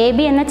 എ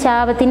ബി എന്ന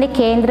ചാപത്തിൻ്റെ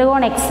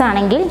കേന്ദ്രകോൺ എക്സ്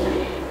ആണെങ്കിൽ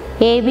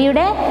എ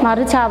ബിയുടെ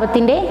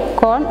മറുചാപത്തിൻ്റെ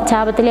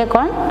ചാപത്തിലെ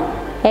കോൺ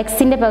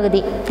എക്സിൻ്റെ പകുതി,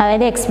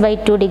 അതായത്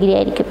x/2 ഡിഗ്രി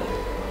ആയിരിക്കും.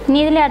 ഇനി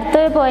ഇതിൽ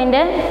അടുത്തൊരു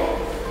പോയിൻ്റ്,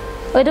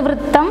 ഒരു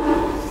വൃത്തം,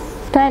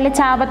 അതിലെ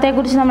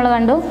ചാപത്തെക്കുറിച്ച് നമ്മൾ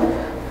കണ്ടു.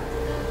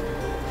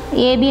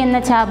 എ ബി എന്ന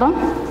ചാപം,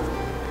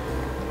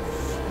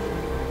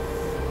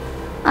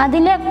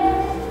 അതിൽ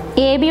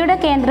എ ബിയുടെ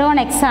കേന്ദ്രകോൺ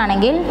എക്സ്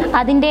ആണെങ്കിൽ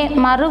അതിൻ്റെ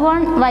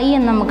മറുകോൺ y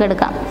എന്ന് നമുക്ക്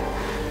എടുക്കാം.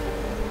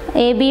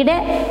 എ ബിയുടെ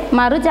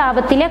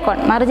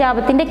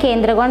മറുചാപത്തിൻ്റെ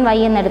കേന്ദ്രകോൺ y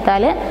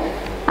എന്നെടുത്താൽ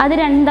അത്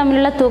രണ്ടും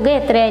തമ്മിലുള്ള തുക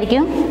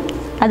എത്രയായിരിക്കും?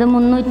 അത്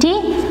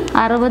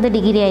 360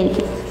 ഡിഗ്രി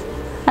ആയിരിക്കും.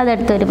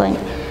 അതെടുത്തൊരു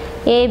പോയിന്റ്.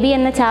 എ ബി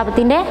എന്ന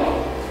ചാപത്തിൻ്റെ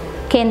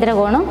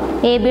കേന്ദ്രകോണും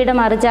എ ബിയുടെ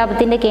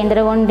മറുചാപത്തിൻ്റെ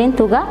കേന്ദ്രകോണിൻ്റെയും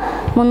തുക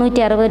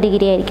 360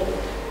 ഡിഗ്രി ആയിരിക്കും.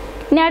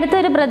 ഇനി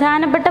അടുത്തൊരു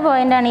പ്രധാനപ്പെട്ട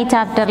പോയിൻ്റാണ് ഈ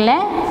ചാപ്റ്ററിലെ,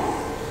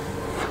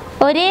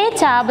 ഒരേ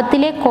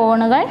ചാപത്തിലെ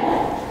കോണുകൾ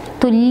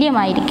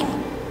തുല്യമായിരിക്കും.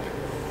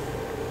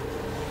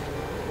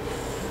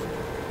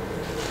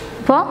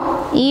 അപ്പോൾ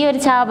ഈ ഒരു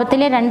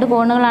ചാപത്തിലെ രണ്ട്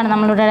കോണുകളാണ്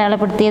നമ്മളിവിടെ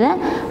അടയാളപ്പെടുത്തിയത്.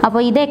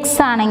 അപ്പോൾ ഇത്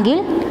എക്സ് ആണെങ്കിൽ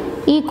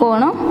ഈ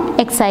കോണും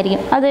എക്സ്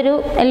ആയിരിക്കും. അതൊരു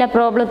എല്ലാ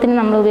പ്രോബ്ലത്തിനും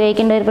നമ്മൾ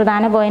ഉപയോഗിക്കേണ്ട ഒരു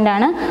പ്രധാന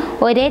പോയിൻ്റാണ്.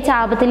 ഒരേ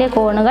ചാപത്തിലെ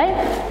കോണുകൾ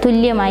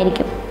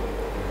തുല്യമായിരിക്കും.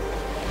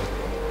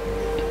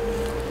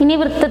 ഇനി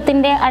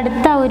വൃത്തത്തിൻ്റെ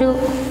അടുത്ത ഒരു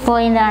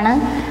പോയിൻ്റാണ്,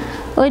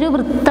 ഒരു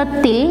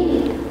വൃത്തത്തിൽ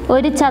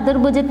ഒരു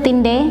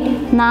ചതുർഭുജത്തിൻ്റെ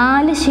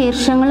 4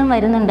 ശീർഷങ്ങളും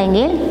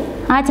വരുന്നുണ്ടെങ്കിൽ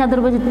ആ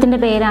ചതുർഭുജത്തിൻ്റെ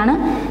പേരാണ്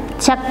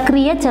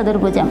ചക്രീയ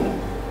ചതുർഭുജം.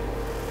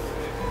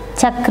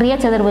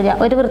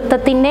 ഒരു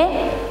വൃത്തത്തിൻ്റെ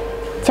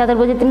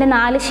ചതുർഭുജത്തിൻ്റെ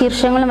 4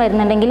 ശീർഷങ്ങളും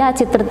വരുന്നുണ്ടെങ്കിൽ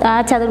ആ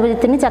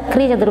ചതുർഭുജത്തിന്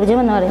ചക്രീയ ചതുർഭുജം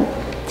എന്ന് പറയും.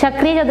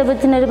 ചക്രീയ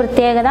ചതുർഭുജത്തിൻ്റെ ഒരു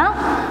പ്രത്യേകത,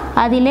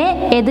 അതിലെ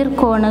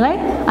എതിർകോണുകൾ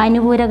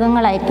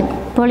അനുപൂരകങ്ങളായിരിക്കും.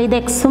 അപ്പോൾ ഇത്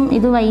എക്സും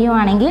ഇത് വൈയും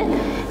ആണെങ്കിൽ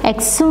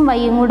എക്സും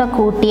വൈയും കൂടെ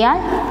കൂട്ടിയാൽ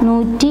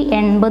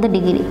 180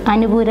 ഡിഗ്രി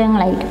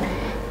അനുപൂരകങ്ങളായിരിക്കും.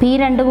 അപ്പോൾ ഈ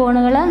രണ്ട്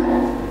കോണുകൾ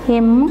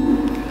എമ്മും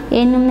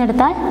എന്നും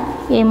എടുത്താൽ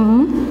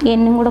എമ്മും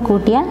എന്നും കൂടെ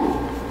കൂട്ടിയാൽ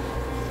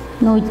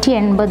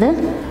 180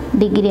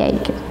 ഡിഗ്രി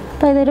ആയിരിക്കും.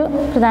 അപ്പോൾ ഇതൊരു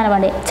പ്രധാന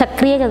പാഠം.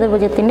 ചക്രീയ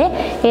ചതുർഭുജത്തിൻ്റെ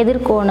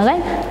എതിർകോണുകൾ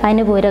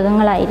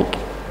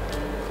അനുപൂരകങ്ങളായിരിക്കും.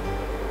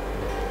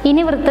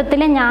 ഇനി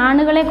വൃത്തത്തിലെ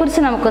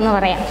ഞാണുകളെക്കുറിച്ച് നമുക്കൊന്ന്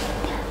പറയാം.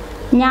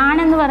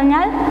 ഞാണെന്ന്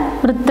പറഞ്ഞാൽ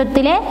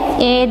വൃത്തത്തിലെ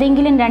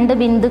ഏതെങ്കിലും 2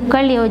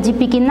 ബിന്ദുക്കൾ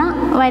യോജിപ്പിക്കുന്ന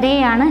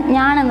വരെയാണ്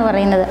ഞാണെന്ന്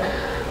പറയുന്നത്.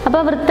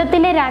 അപ്പോൾ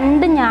വൃത്തത്തിലെ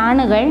 2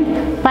 ഞാണുകൾ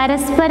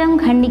പരസ്പരം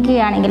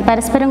ഖണ്ഡിക്കുകയാണെങ്കിൽ,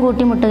 പരസ്പരം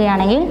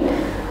കൂട്ടിമുട്ടുകയാണെങ്കിൽ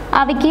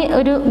അവയ്ക്ക്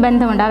ഒരു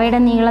ബന്ധമുണ്ട്. അവയുടെ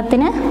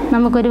നീളത്തിന്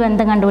നമുക്കൊരു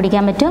ബന്ധം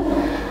കണ്ടുപിടിക്കാൻ പറ്റും.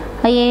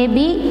 എ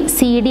ബി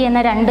സി ഡി എന്ന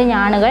 2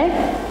 ഞാണുകൾ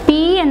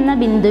പി എന്ന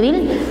ബിന്ദുവിൽ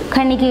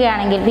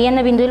ഖണ്ഡിക്കുകയാണെങ്കിൽ, പി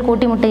എന്ന ബിന്ദുവിൽ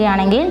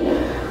കൂട്ടിമുട്ടുകയാണെങ്കിൽ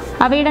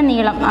അവയുടെ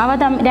നീളം, അവ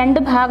 2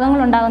 ഭാഗങ്ങൾ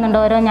ഉണ്ടാകുന്നുണ്ട്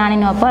ഓരോ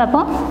ഞാണിനും.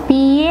 അപ്പോൾ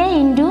P A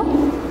into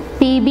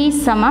P B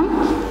സമം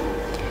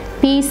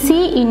P C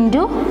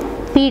into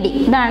P D.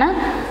 ഇതാണ്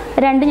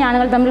 2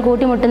 ഞാണുകൾ തമ്മിൽ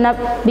കൂട്ടിമുട്ടുന്ന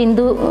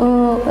ബിന്ദു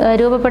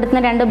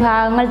രൂപപ്പെടുത്തുന്ന 2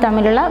 ഭാഗങ്ങൾ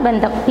തമ്മിലുള്ള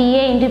ബന്ധം. P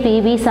A into P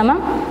B സമം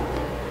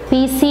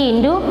P C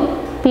into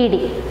P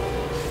D.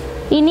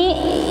 ഇനി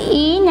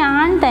ഈ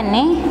ഞാൻ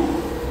തന്നെ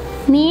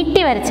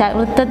നീട്ടി വരച്ചാൽ,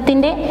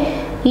 വൃത്തത്തിൻ്റെ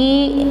ഈ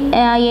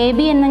എ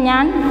ബി എന്ന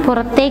ഞാൻ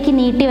പുറത്തേക്ക്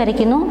നീട്ടി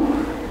വരയ്ക്കുന്നു,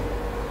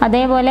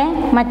 അതേപോലെ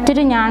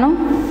മറ്റൊരു ഞാണും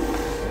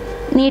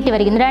നീട്ടി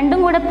വരയ്ക്കുന്നു. രണ്ടും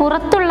കൂടെ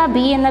പുറത്തുള്ള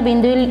ബി എന്ന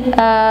ബിന്ദുവിൽ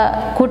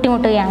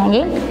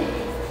കൂട്ടിമുട്ടുകയാണെങ്കിൽ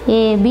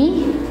എ ബി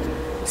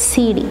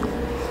സി ഡി.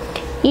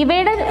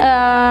 ഇവയുടെ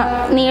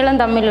നീളം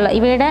തമ്മിലുള്ള,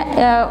 ഇവയുടെ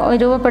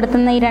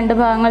രൂപപ്പെടുത്തുന്ന ഈ 2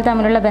 ഭാഗങ്ങൾ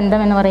തമ്മിലുള്ള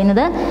ബന്ധം എന്ന്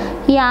പറയുന്നത്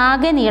ഈ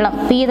ആകെ നീളം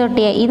പി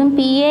തൊട്ട് എ, ഇതും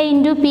P A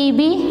into P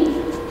B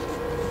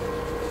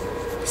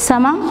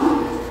സമം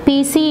P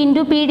C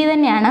into P D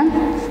തന്നെയാണ്.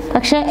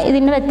 പക്ഷേ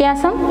ഇതിൻ്റെ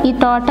വ്യത്യാസം ഈ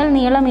ടോട്ടൽ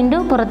നീളം ഇൻറ്റു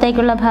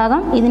പുറത്തേക്കുള്ള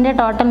ഭാഗം, ഇതിൻ്റെ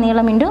ടോട്ടൽ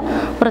നീളം ഇൻറ്റു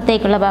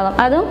പുറത്തേക്കുള്ള ഭാഗം.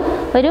 അതും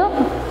ഒരു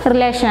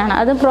റിലേഷനാണ്.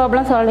 അത്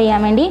പ്രോബ്ലം സോൾവ്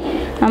ചെയ്യാൻ വേണ്ടി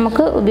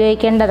നമുക്ക്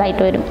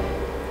ഉപയോഗിക്കേണ്ടതായിട്ട് വരും.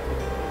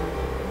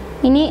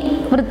 ഇനി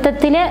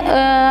വൃത്തത്തിലെ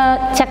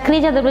ചക്രീയ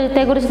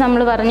ചതുർഭുജത്തെക്കുറിച്ച്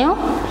നമ്മൾ പറഞ്ഞു.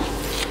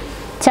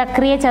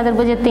 ചക്രീയ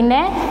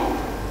ചതുർഭുജത്തിൻ്റെ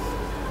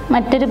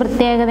മറ്റൊരു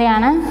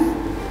പ്രത്യേകതയാണ്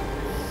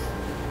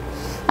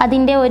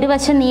അതിൻ്റെ ഒരു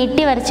വശം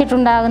നീട്ടി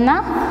വരച്ചിട്ടുണ്ടാകുന്ന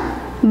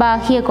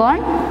ബാഹ്യകോൺ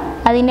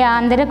അതിൻ്റെ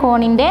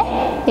ആന്തരകോണിൻ്റെ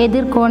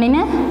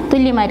എതിർകോണിന്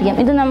തുല്യമായിരിക്കും.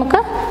 ഇത് നമുക്ക്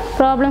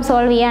പ്രോബ്ലം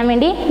സോൾവ് ചെയ്യാൻ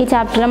വേണ്ടി ഈ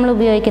ചാപ്റ്റർ നമ്മൾ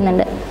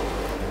ഉപയോഗിക്കുന്നുണ്ട്.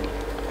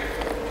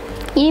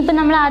 ഇനിയിപ്പോൾ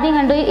നമ്മൾ ആദ്യം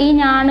കണ്ടു ഈ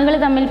ഞാണുകൾ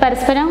തമ്മിൽ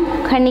പരസ്പരം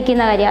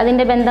ഖണ്ഡിക്കുന്ന കാര്യം,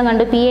 അതിൻ്റെ ബന്ധം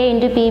കണ്ടു. P A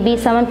into P B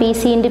സമം P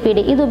C into P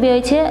D.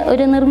 ഇതുപയോഗിച്ച്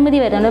ഒരു നിർമ്മിതി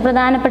വരുന്നുണ്ട്.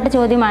 പ്രധാനപ്പെട്ട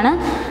ചോദ്യമാണ്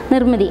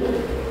നിർമ്മിതി.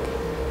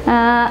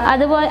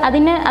 അതുപോലെ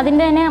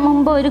അതിൻ്റെ തന്നെ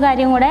മുമ്പ് ഒരു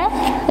കാര്യം കൂടെ,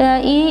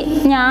 ഈ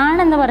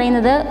ഞാണെന്ന്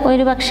പറയുന്നത്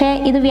ഒരു പക്ഷേ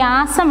ഇത്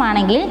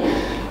വ്യാസമാണെങ്കിൽ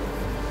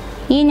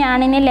ഈ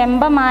ഞാണിനെ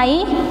ലംബമായി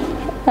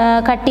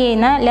കട്ട്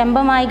ചെയ്യുന്ന,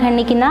 ലംബമായി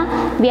ഖണ്ഡിക്കുന്ന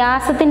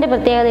വ്യാസത്തിൻ്റെ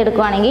പ്രത്യേകത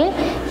എടുക്കുകയാണെങ്കിൽ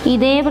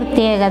ഇതേ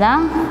പ്രത്യേകത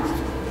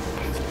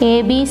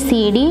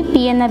ABCD P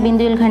എന്ന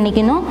ബിന്ദുവിൽ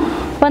ഖണ്ഡിക്കുന്നു.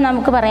 അപ്പോൾ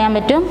നമുക്ക് പറയാൻ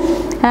പറ്റും,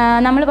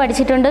 നമ്മൾ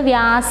പഠിച്ചിട്ടുണ്ട്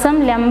വ്യാസം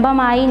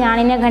ലംബമായി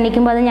ഞാണിനെ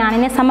ഖണ്ഡിക്കുമ്പോൾ അത്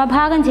ഞാണിനെ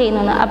സമഭാഗം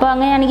ചെയ്യുന്നു. അപ്പോൾ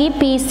അങ്ങനെയാണെങ്കിൽ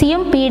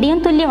PC-യും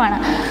PD-യും തുല്യമാണ്.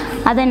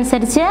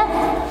 അതനുസരിച്ച്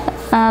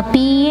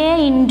PA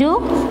 ×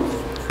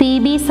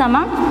 PB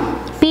സമം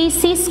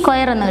PC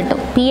സ്ക്വയർ എന്ന് കിട്ടും.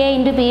 PA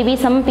 × PB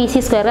സമം PC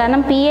സ്ക്വയർ.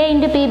 കാരണം PA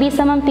 × PB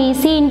സമം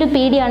PC ×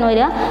 PD ആണ്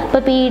വരിക.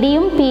 അപ്പോൾ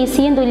PD-യും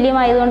PC-യും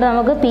തുല്യമായതുകൊണ്ട്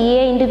നമുക്ക്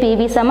PA ×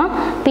 PB സമം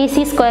PC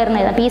സ്ക്വയർ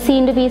എന്ന് എഴുതാം. PC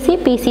 × PC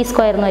PC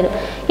സ്ക്വയർ എന്ന് വരും.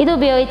 ഇത്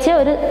ഉപയോഗിച്ച്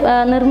ഒരു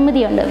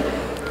നിർമ്മിതിയുണ്ട്,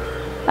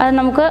 അത്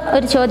നമുക്ക്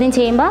ഒരു ചോദ്യം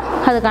ചെയ്യുമ്പോൾ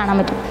അത് കാണാൻ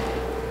പറ്റും.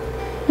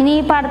 ഇനി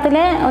ഈ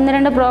പാഠത്തിലെ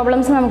 1-2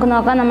 പ്രോബ്ലംസ് നമുക്ക്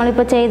നോക്കാം.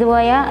 നമ്മളിപ്പോൾ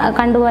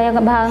കണ്ടുപോയ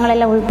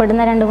ഭാഗങ്ങളെല്ലാം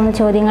ഉൾപ്പെടുന്ന 2-3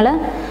 ചോദ്യങ്ങൾ.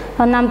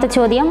 ഒന്നാമത്തെ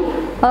ചോദ്യം,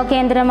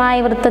 കേന്ദ്രമായ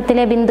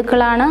വൃത്തത്തിലെ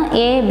ബിന്ദുക്കളാണ്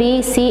A, B,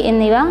 C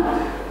എന്നിവ.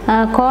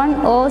 കോൺ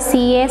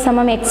OCA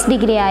സമം X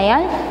ഡിഗ്രി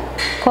ആയാൽ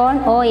കോൺ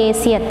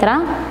OAC എത്ര?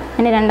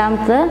 പിന്നെ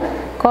രണ്ടാമത്തത്,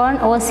 കോൺ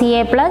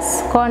OCA പ്ലസ്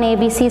കോൺ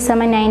ABC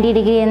സമം 90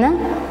 ഡിഗ്രി എന്ന്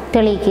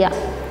തെളിയിക്കുക.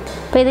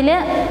 അപ്പോൾ ഇതിൽ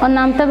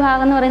ഒന്നാമത്തെ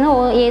ഭാഗം എന്ന് പറയുന്നത്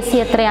OAC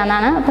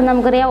എത്രയാണെന്നാണ്. അപ്പം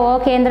നമുക്കറിയാം O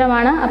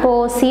കേന്ദ്രമാണ്. അപ്പോൾ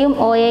OC-യും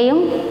OA-യും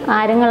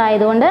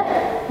ആരങ്ങളായതുകൊണ്ട്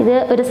ഇത്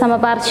ഒരു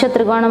സമപാർശ്വ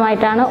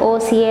ത്രികോണമായിട്ടാണ്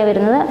OCA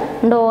വരുന്നത്.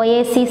 അതുകൊണ്ട്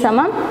OAC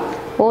സമം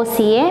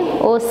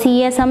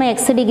OCA സമം X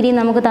ഡിഗ്രി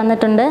നമുക്ക്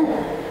തന്നിട്ടുണ്ട്.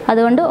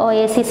 അതുകൊണ്ട്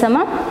OAC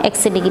സമം X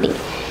ഡിഗ്രി.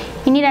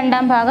 ഇനി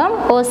രണ്ടാം ഭാഗം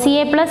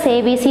OCA പ്ലസ്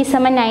ABC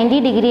സമം 90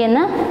 ഡിഗ്രി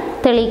എന്ന്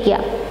തെളിയിക്കുക.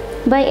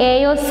 അപ്പോൾ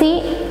AOC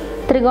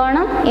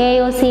ത്രികോണം,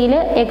 AOC-യിൽ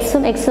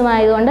X-ഉം X-ഉം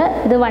ആയതുകൊണ്ട്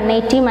ഇത്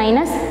 180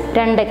 മൈനസ്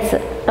 2x.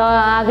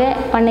 ആകെ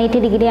 180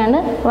 ഡിഗ്രിയാണ്.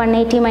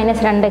 180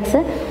 മൈനസ് 2x.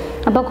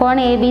 അപ്പോൾ കോൺ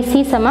ABC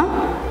സമം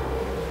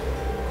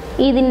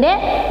ഇതിൻ്റെ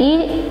ഈ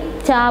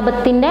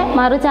ചാപത്തിൻ്റെ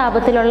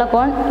മറുചാപത്തിലുള്ള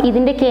കോൺ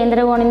ഇതിൻ്റെ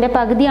കേന്ദ്രകോണിൻ്റെ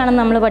പകുതിയാണെന്ന്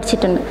നമ്മൾ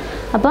പഠിച്ചിട്ടുണ്ട്.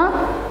 അപ്പോൾ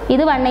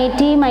ഇത്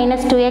 180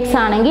 മൈനസ് 2x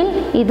ആണെങ്കിൽ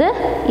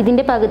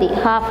ഇതിൻ്റെ പകുതി,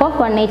 ഹാഫ് ഓഫ്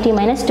 180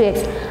 മൈനസ് 2x.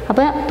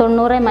 അപ്പോൾ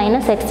 90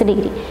 മൈനസ് x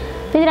ഡിഗ്രി.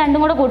 ഇത് രണ്ടും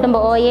കൂടെ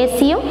കൂട്ടുമ്പോൾ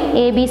OAC-യും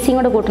ABC-യും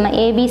കൂടെ കൂട്ടണം.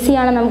 ABC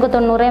ആണ് നമുക്ക്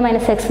 90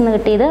 മൈനസ് x എന്ന്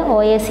കിട്ടിയത്.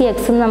 OAC x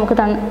എന്ന് നമുക്ക്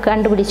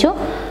കണ്ടുപിടിച്ചു.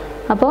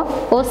 അപ്പോൾ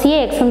OCA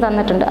x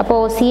തന്നിട്ടുണ്ട്. അപ്പോൾ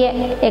OCA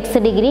x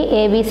degree,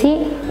 ABC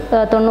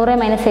 90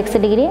 minus x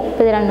degree.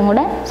 അപ്പോൾ ഇത് രണ്ടും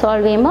കൂടെ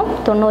സോൾവ് ചെയ്യുമ്പോൾ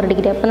 90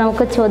 ഡിഗ്രി. അപ്പോൾ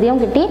നമുക്ക് ചോദ്യം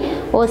കിട്ടി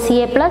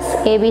OCA പ്ലസ്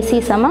ABC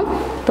സമം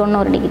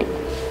 90 ഡിഗ്രി.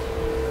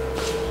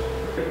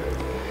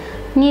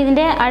 ഇനി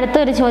ഇതിൻ്റെ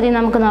അടുത്തൊരു ചോദ്യം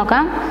നമുക്ക്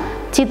നോക്കാം.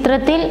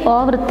 ചിത്രത്തിൽ O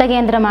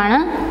വൃത്തകേന്ദ്രമാണ്.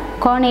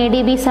 കോൺ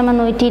ADB സമം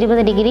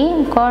 120 ഡിഗ്രി,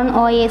 കോൺ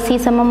OAC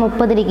സമം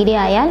 30 ഡിഗ്രി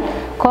ആയാൽ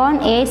കോൺ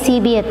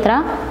ACB എത്ര?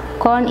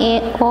 കോൺ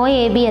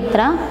OAB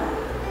എത്ര?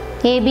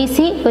 ABC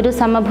ഒരു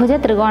സമഭുജ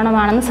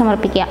ത്രികോണമാണെന്ന്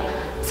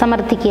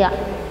സമർത്ഥിക്കുക.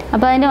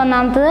 അപ്പോൾ അതിൻ്റെ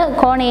ഒന്നാമത്തത്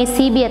കോൺ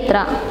ACB എത്ര?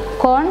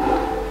 കോൺ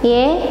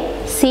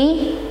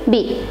ACB.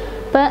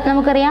 ഇപ്പോൾ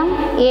നമുക്കറിയാം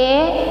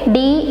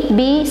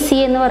ADBC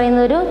എന്ന് പറയുന്ന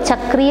ഒരു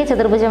ചക്രീയ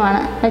ചതുർഭുജമാണ്.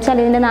 എന്നുവെച്ചാൽ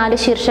ഇതിൻ്റെ 4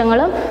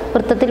 ശീർഷങ്ങളും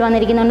വൃത്തത്തിൽ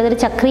വന്നിരിക്കുന്നതുകൊണ്ട് ഇതൊരു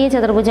ചക്രീയ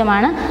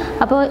ചതുർഭുജമാണ്.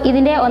 അപ്പോൾ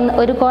ഇതിൻ്റെ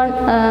ഒരു കോൺ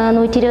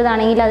 120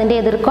 ആണെങ്കിൽ അതിൻ്റെ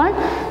എതിർക്കോൺ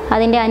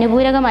അതിൻ്റെ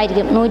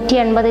അനുപൂരകമായിരിക്കും.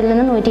 180-ൽ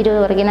നിന്ന്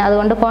 120 കുറയ്ക്കുന്നത്.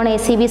 അതുകൊണ്ട് കോൺ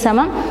ACB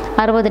സമം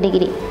 60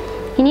 ഡിഗ്രി.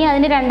 ഇനി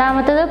അതിൻ്റെ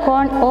രണ്ടാമത്തത്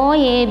കോൺ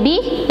OAB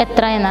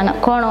എത്ര എന്നാണ്.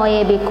 കോൺ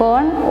OAB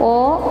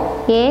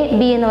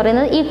എന്ന്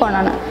പറയുന്നത് ഈ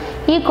കോണാണ്.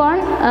 ഈ കോൺ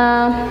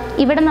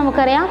ഇവിടെ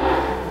നമുക്കറിയാം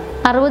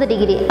 60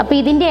 ഡിഗ്രി. അപ്പോൾ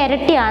ഇതിൻ്റെ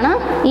ഇരട്ടിയാണ്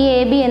ഈ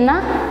AB എന്ന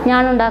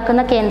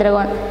ഞാനുണ്ടാക്കുന്ന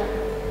കേന്ദ്രകോൺ.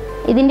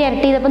 ഇതിൻ്റെ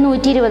ഇരട്ടി ചെയ്തപ്പോൾ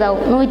 120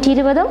 ആവും.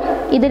 120-ഉം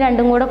ഇത്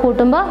രണ്ടും കൂടെ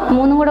കൂട്ടുമ്പോൾ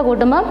 3 കൂടെ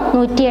കൂട്ടുമ്പോൾ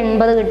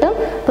 180 കിട്ടും.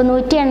 അപ്പോൾ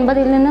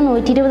 180-ൽ നിന്ന്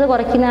 120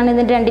 കുറയ്ക്കുന്നതാണ്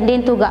ഇതിൻ്റെ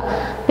രണ്ടിൻ്റെയും തുക.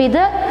 അപ്പോൾ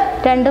ഇത്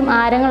രണ്ടും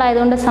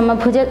ആരങ്ങളായതുകൊണ്ട്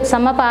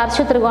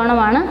സമപാർശ്വ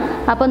ത്രികോണമാണ്.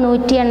 അപ്പോൾ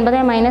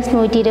 180 മൈനസ്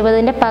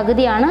 120-ൻ്റെ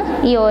പകുതിയാണ്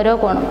ഈ ഓരോ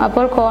കോണും.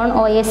 അപ്പോൾ കോൺ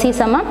OAC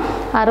സമം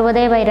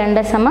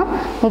 60/2 സമം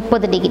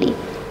 30 ഡിഗ്രി.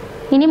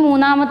 ഇനി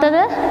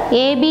മൂന്നാമത്തത്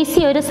ABC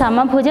ഒരു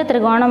സമഭുജ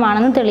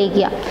ത്രികോണമാണെന്ന്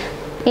തെളിയിക്കുക.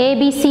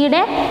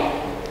 ABCയുടെ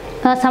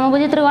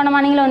സമഭുജ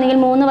ത്രികോണമാണെങ്കിൽ ഒന്നുകിൽ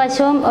 3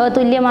 വശവും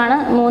തുല്യമാണ്,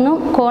 3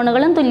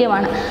 കോണുകളും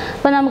തുല്യമാണ്.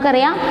 അപ്പോൾ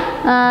നമുക്കറിയാം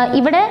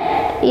ഇവിടെ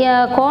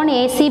കോൺ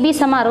ACB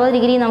സമം 60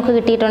 ഡിഗ്രി നമുക്ക്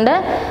കിട്ടിയിട്ടുണ്ട്.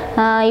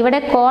 ഇവിടെ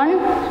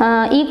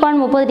ഈ കോൺ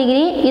 30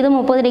 ഡിഗ്രി, ഇത്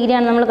 30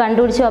 ഡിഗ്രിയാണ് നമ്മൾ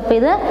കണ്ടുപിടിച്ചു. അപ്പോൾ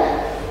ഇത്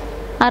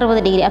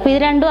 60 ഡിഗ്രി. അപ്പോൾ ഇത്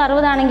രണ്ടും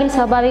 60 ആണെങ്കിൽ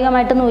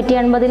സ്വാഭാവികമായിട്ട്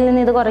 180-ൽ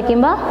നിന്ന് ഇത്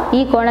കുറയ്ക്കുമ്പോൾ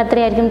ഈ കോൺ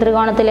എത്രയായിരിക്കും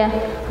ത്രികോണത്തിൽ?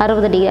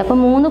 60 ഡിഗ്രി. അപ്പോൾ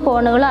 3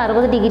 കോണുകൾ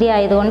 60 ഡിഗ്രി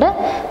ആയതുകൊണ്ട്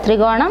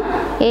ത്രികോണം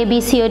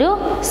ABC ഒരു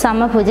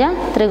സമഭുജ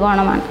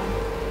ത്രികോണമാണ്.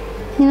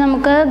 ഇനി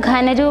നമുക്ക്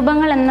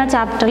ഘനരൂപങ്ങൾ എന്ന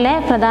ചാപ്റ്ററിലെ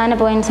പ്രധാന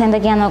പോയിൻറ്റ്സ്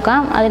എന്തൊക്കെയാണെന്ന്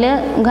നോക്കാം. അതിൽ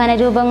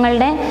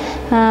ഘനരൂപങ്ങളുടെ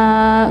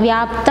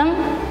വ്യാപ്തം,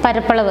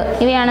 പരപ്പളവ്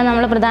ഇവയാണ്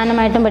നമ്മൾ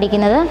പ്രധാനമായിട്ടും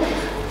പഠിക്കുന്നത്.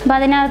 അപ്പോൾ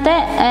അതിനകത്തെ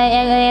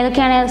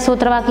ഏതൊക്കെയാണ്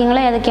സൂത്രവാക്യങ്ങൾ,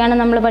 ഏതൊക്കെയാണ്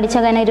നമ്മൾ പഠിച്ച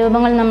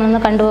ഘനരൂപങ്ങൾ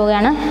നമ്മളൊന്ന്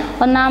കണ്ടുപോവുകയാണ്.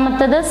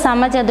 ഒന്നാമത്തത്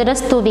സമചതുര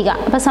സ്തൂപിക.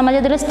 അപ്പോൾ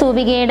സമചതുര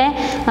സ്തൂപികയുടെ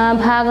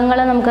ഭാഗങ്ങൾ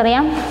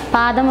നമുക്കറിയാം,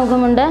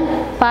 പാദമുഖമുണ്ട്,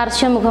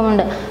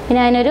 പാർശ്വമുഖമുണ്ട്,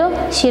 പിന്നെ അതിനൊരു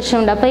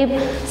ശീർഷമുണ്ട്. അപ്പോൾ ഈ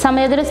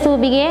സമചതുര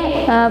സ്തൂപികയെ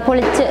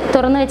പൊളിച്ച്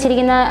തുറന്നു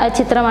വെച്ചിരിക്കുന്ന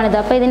ചിത്രമാണിത്.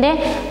 അപ്പോൾ ഇതിൻ്റെ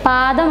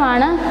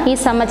പാദമാണ് ഈ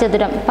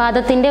സമചതുരം.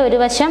 പാദത്തിൻ്റെ ഒരു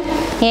വശം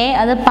എ,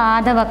 അത്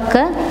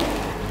പാദവക്ക്.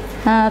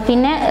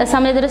 പിന്നെ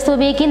സമചതുര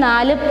സ്തൂപികയ്ക്ക്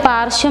 4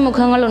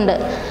 പാർശ്വമുഖങ്ങളുണ്ട്.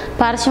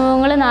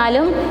 പാർശ്വമുഖങ്ങൾ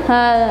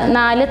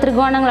 4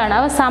 ത്രികോണങ്ങളാണ്.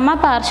 അവ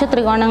സമപാർശ്വ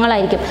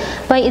ത്രികോണങ്ങളായിരിക്കും.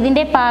 അപ്പോൾ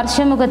ഇതിൻ്റെ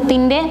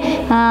പാർശ്വമുഖത്തിൻ്റെ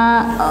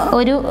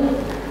ഒരു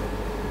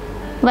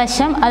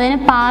വശം അതിന്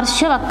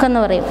പാർശ്വവക്ക്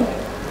എന്ന് പറയും.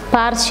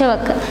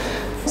 പാർശ്വവക്ക്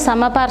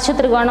സമപാർശ്വ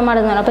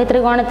ത്രികോണമാണെന്ന്. അപ്പോൾ ഈ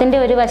ത്രികോണത്തിൻ്റെ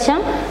ഒരു വശം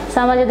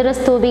സമചതുര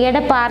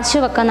സ്തൂപികയുടെ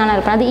പാർശ്വവക്ക് എന്നാണ്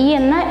അറിയപ്പെടുന്നത്. അത് ഈ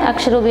എന്ന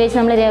അക്ഷരം ഉപയോഗിച്ച്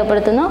നമ്മൾ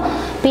രേഖപ്പെടുത്തുന്നു.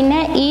 പിന്നെ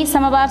ഈ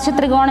സമപാർശ്വ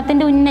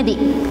ത്രികോണത്തിൻ്റെ ഉന്നതി,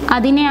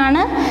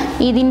 അതിനെയാണ്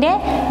ഇതിൻ്റെ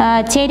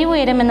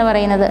ചെരിവുയരം എന്ന്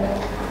പറയുന്നത്.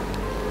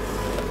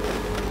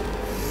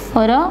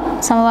 ഓരോ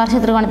സമപാർശ്വ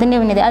ത്രികോണത്തിൻ്റെ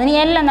ഉന്നതി, അതിന്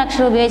എൽ എന്ന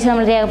അക്ഷരം ഉപയോഗിച്ച്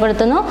നമ്മൾ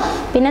രേഖപ്പെടുത്തുന്നു.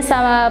 പിന്നെ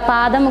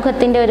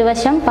പാദമുഖത്തിൻ്റെ ഒരു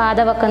വശം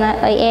പാദവക്ക്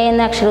എ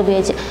എന്ന അക്ഷരം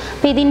ഉപയോഗിച്ച്.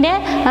 അപ്പോൾ ഇതിൻ്റെ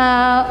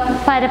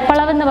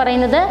പരപ്പളവ് എന്ന്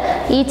പറയുന്നത്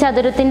ഈ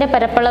ചതുരത്തിൻ്റെ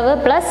പരപ്പളവ്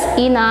പ്ലസ്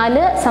ഈ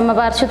 4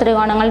 സമപാർശ്വ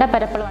ത്രികോണങ്ങളുടെ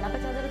പരപ്പളവാണ്.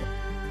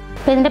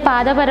 അപ്പോൾ ഇതിൻ്റെ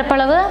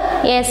പാദപരപ്പളവ്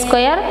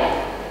a²,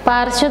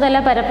 പാർശ്വതല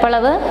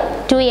പരപ്പളവ്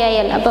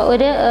 2al. അപ്പോൾ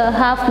ഒരു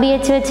ഹാഫ്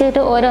BH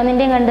വെച്ചിട്ട്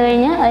ഓരോന്നിൻ്റെയും കണ്ടു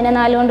കഴിഞ്ഞ് അതിനെ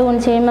 4 കൊണ്ട്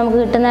ഗുണിച്ച് കഴിയുമ്പോൾ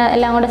നമുക്ക് കിട്ടുന്ന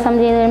എല്ലാം കൂടെ സം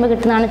ചെയ്ത് കഴിയുമ്പോൾ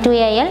കിട്ടുന്നതാണ്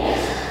 2al.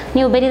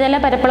 ഇനി ഉപരിതല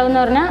പരപ്പളവ് എന്ന്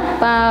പറഞ്ഞാൽ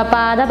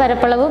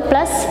പാദപരപ്പളവ്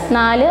പ്ലസ്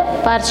 4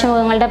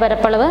 പാർശ്വമുഖങ്ങളുടെ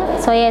പരപ്പളവ്,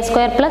 സോ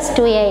a² പ്ലസ്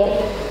 2al.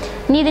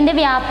 ഇനി ഇതിൻ്റെ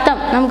വ്യാപ്തം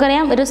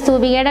നമുക്കറിയാം. ഒരു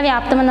സ്തൂപികയുടെ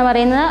വ്യാപ്തം എന്ന്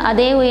പറയുന്നത്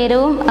അതേ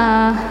ഉയരവും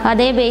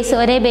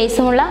ഒരേ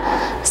ബേസുമുള്ള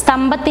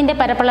സ്തംഭത്തിൻ്റെ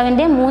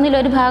പരപ്പളവിൻ്റെ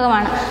 1/3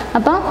 ഭാഗമാണ്.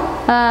 അപ്പോൾ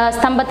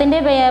സ്തംഭത്തിൻ്റെ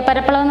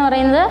പരപ്പളവ് എന്ന്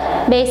പറയുന്നത്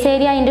ബേസ്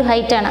ഏരിയ ഇൻറ്റു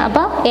ഹൈറ്റ് ആണ്.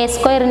 അപ്പോൾ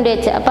a² ഇൻറ്റു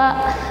h. അപ്പോൾ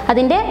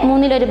അതിൻ്റെ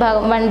 1/3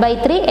 ഭാഗം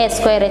 1/3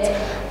 a²h.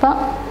 അപ്പോൾ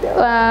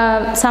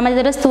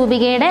സമചതുര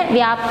സ്തൂപികയുടെ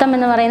വ്യാപ്തം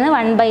എന്ന് പറയുന്നത്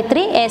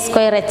 1/3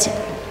 a²h.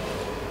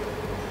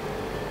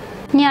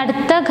 ഇനി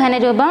അടുത്ത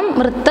ഘനരൂപം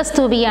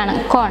വൃത്തസ്തൂപികയാണ്,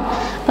 കോൺ.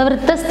 അപ്പോൾ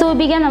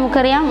വൃത്തസ്തൂപിക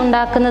നമുക്കറിയാം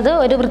ഉണ്ടാക്കുന്നത്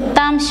ഒരു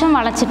വൃത്താംശം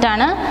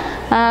വളച്ചിട്ടാണ്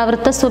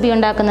വൃത്തസ്തൂപിക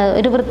ഉണ്ടാക്കുന്നത്.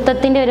 ഒരു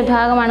വൃത്തത്തിൻ്റെ ഒരു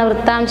ഭാഗമാണ്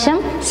വൃത്താംശം,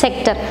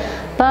 സെക്ടർ.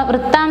 അപ്പോൾ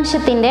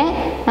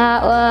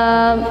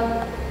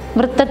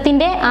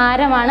വൃത്തത്തിൻ്റെ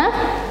ആരമാണ്,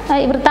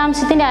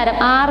 വൃത്താംശത്തിൻ്റെ ആരം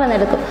 6 എന്ന്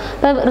എടുക്കും.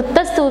 അപ്പോൾ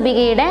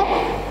വൃത്തസ്തൂപികയുടെ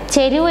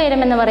ചെരിവുയരം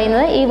എന്ന്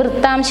പറയുന്നത് ഈ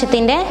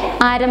വൃത്താംശത്തിൻ്റെ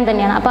ആരം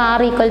തന്നെയാണ്. അപ്പോൾ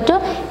R =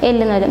 L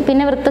എന്ന് വരും.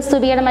 പിന്നെ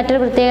വൃത്തസ്തൂപികയുടെ മറ്റൊരു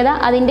പ്രത്യേകത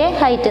അതിൻ്റെ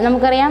ഹൈറ്റ്.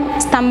 നമുക്കറിയാം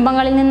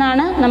സ്തംഭങ്ങളിൽ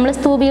നിന്നാണ് നമ്മൾ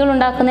സ്തൂപികൾ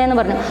ഉണ്ടാക്കുന്നതെന്ന്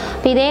പറഞ്ഞു.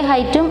 അപ്പോൾ ഇതേ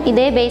ഹൈറ്റും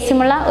ഇതേ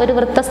ബേസുമുള്ള ഒരു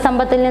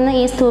വൃത്തസ്തംഭത്തിൽ നിന്ന്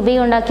ഈ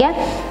സ്തൂപിക ഉണ്ടാക്കിയാൽ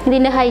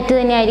ഇതിൻ്റെ ഹൈറ്റ്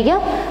തന്നെയായിരിക്കും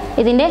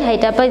ഇതിൻ്റെ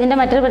ഹൈറ്റ്. അപ്പോൾ ഇതിൻ്റെ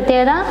മറ്റൊരു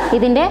പ്രത്യേകത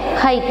ഇതിൻ്റെ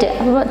ഹൈറ്റ്.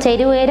 അപ്പോൾ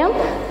ചെരിവുയരം,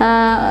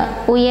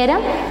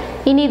 ഉയരം.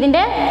 ഇനി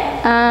ഇതിൻ്റെ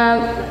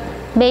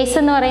ബേസ്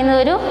എന്ന് പറയുന്നത്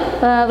ഒരു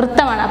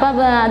വൃത്തമാണ്. അപ്പോൾ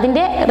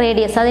അതിൻ്റെ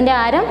റേഡിയസ്, അതിൻ്റെ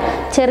ആരം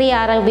ചെറിയ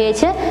r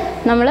ഉപയോഗിച്ച്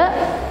നമ്മൾ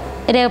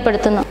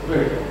രേഖപ്പെടുത്തുന്നു.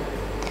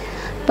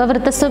 ഇപ്പോൾ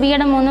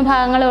വൃത്തസ്തൂപികയുടെ 3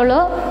 ഭാഗങ്ങളേ ഉള്ളൂ.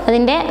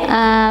 അതിൻ്റെ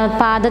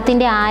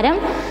പാദത്തിൻ്റെ ആരം,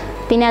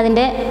 പിന്നെ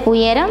അതിൻ്റെ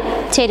ഉയരം,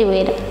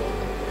 ചെരിവുയരം.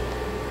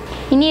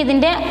 ഇനി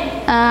ഇതിൻ്റെ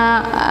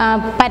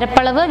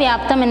പരപ്പളവ്,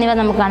 വ്യാപ്തം എന്നിവ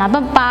നമുക്ക് കാണാം.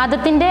 അപ്പം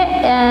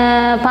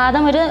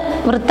പാദം ഒരു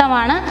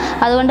വൃത്തമാണ്.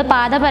 അതുകൊണ്ട്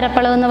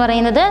പാദപരപ്പളവ് എന്ന്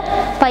പറയുന്നത്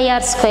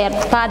πr².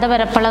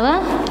 പാദപരപ്പളവ്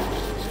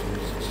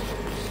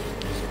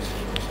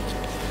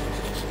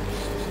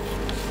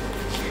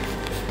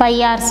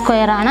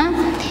πr² ആണ്.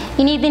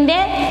 ഇനി ഇതിൻ്റെ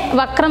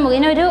വക്രമുഖം,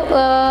 ഇതിനൊരു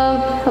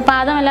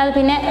പാദമല്ലാതെ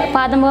പിന്നെ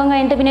പാദമുഖം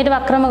കഴിഞ്ഞിട്ട് പിന്നെ ഒരു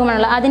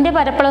വക്രമുഖമാണുള്ളത്. അതിൻ്റെ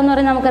പരപ്പളവ് എന്ന്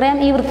പറയുന്നത് നമുക്കറിയാം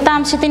ഈ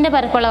വൃത്താംശത്തിൻ്റെ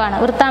പരപ്പളവാണ്.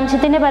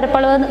 വൃത്താംശത്തിൻ്റെ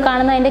പരപ്പളവ്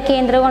കാണുന്നത് അതിൻ്റെ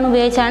കേന്ദ്രകോണം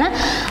ഉപയോഗിച്ചാണ്.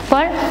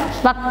 അപ്പോൾ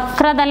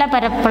വക്രതല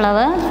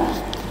പരപ്പളവ്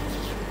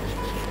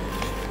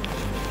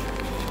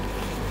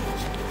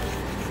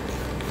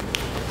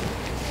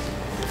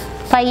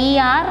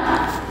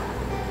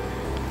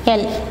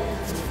πrl.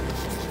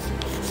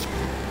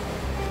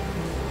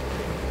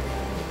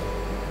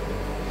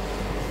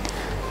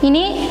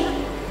 ഇനി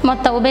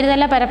മൊത്തം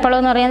ഉപരിതല പരപ്പളവ്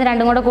എന്ന് പറയുന്നത്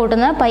രണ്ടും കൂടെ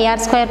കൂട്ടുന്നത്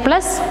πr²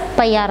 പ്ലസ്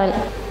πrl.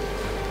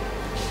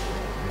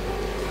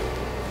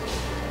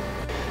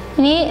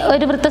 ഇനി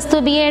ഒരു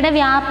വൃത്തസ്തൂപികയുടെ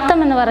വ്യാപ്തം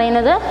എന്ന്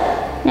പറയുന്നത്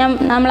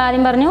നമ്മൾ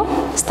ആദ്യം പറഞ്ഞു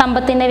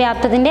സ്തംഭത്തിൻ്റെ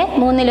വ്യാപ്തത്തിൻ്റെ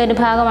 1/3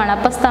 ഭാഗമാണ്.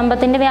 അപ്പോൾ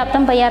സ്തംഭത്തിൻ്റെ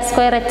വ്യാപ്തം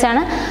πr²h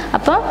ആണ്.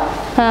 അപ്പോൾ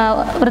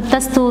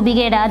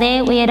വൃത്തസ്തൂപികയുടെ അതേ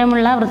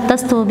ഉയരമുള്ള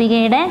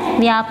വൃത്തസ്തൂപികയുടെ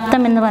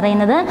വ്യാപ്തം എന്ന്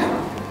പറയുന്നത്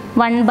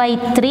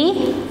 1/3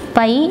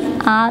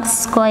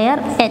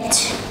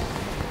 πr²h.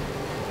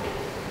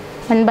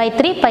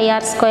 1/3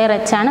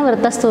 πr²h ആണ്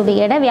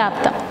വൃത്തസ്തൂപികയുടെ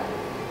വ്യാപ്തം.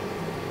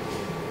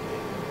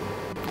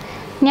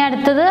 ഇനി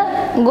അടുത്തത്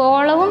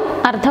ഗോളവും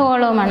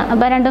അർദ്ധഗോളവുമാണ്.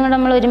 അപ്പോൾ രണ്ടും കൂടെ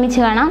നമ്മൾ ഒരുമിച്ച്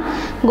കാണാം.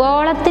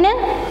 ഗോളത്തിന്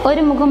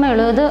ഒരു മുഖമേ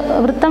ഉള്ളൂ. ഇത്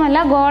വൃത്തമല്ല,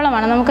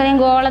 ഗോളമാണ്. നമുക്കറിയാം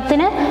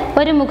ഗോളത്തിന്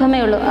ഒരു മുഖമേ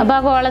ഉള്ളൂ. അപ്പോൾ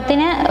ആ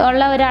ഗോളത്തിന്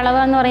ഉള്ള ഒരു അളവ്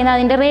എന്ന് പറയുന്നത്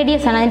അതിൻ്റെ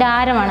റേഡിയസ് ആണ്, അതിൻ്റെ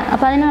ആരമാണ്.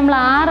 അപ്പോൾ അതിന് നമ്മൾ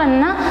r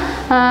എന്ന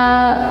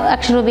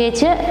അക്ഷരം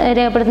ഉപയോഗിച്ച്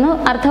രേഖപ്പെടുത്തുന്നു.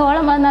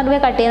 അർദ്ധഗോളം അത് നടുവേ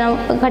കട്ട്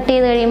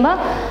ചെയ്ത് കഴിയുമ്പോൾ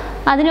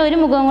അതിന് ഒരു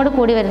മുഖവും കൂടി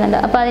കൂടി വരുന്നുണ്ട്.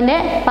 അപ്പോൾ അതിൻ്റെ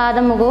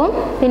പാദമുഖവും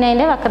പിന്നെ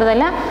അതിൻ്റെ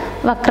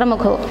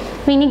വക്രമുഖവും.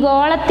 ഇനി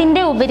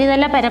ഗോളത്തിൻ്റെ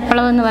ഉപരിതല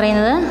പരപ്പളവ് എന്ന്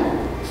പറയുന്നത്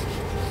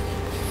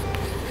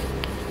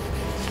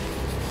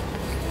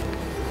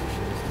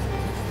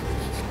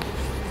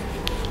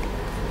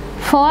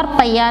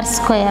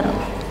πr².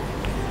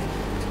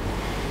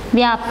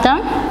 വ്യാപ്തം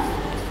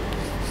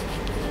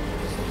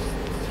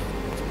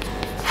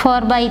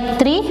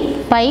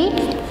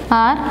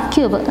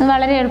 4/3πr³.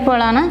 വളരെ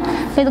എളുപ്പമുള്ളതാണ്.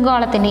 ഇത്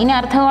ഗോളത്തിൻ്റെ. ഇനി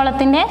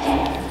അർദ്ധഗോളത്തിൻ്റെ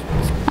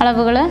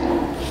അളവുകൾ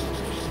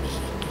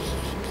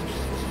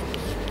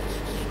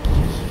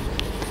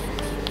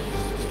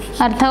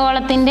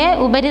അർദ്ധഗോളത്തിൻ്റെ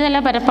ഉപരിതല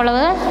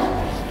പരപ്പളവ്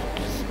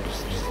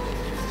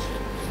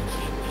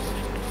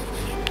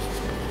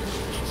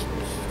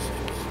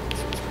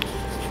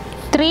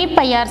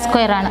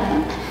 3πr² ആണ്.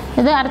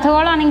 ഇത്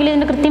അർദ്ധഗോളമാണെങ്കിൽ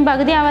ഇതിൻ്റെ കൃത്യം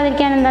പകുതി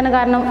ആവാതിരിക്കാൻ എന്താണ്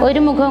കാരണം? ഒരു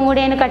മുഖവും കൂടി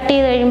അതിന് കട്ട്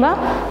ചെയ്ത് കഴിയുമ്പോൾ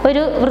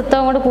ഒരു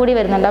വൃത്തവും കൂടി കൂടി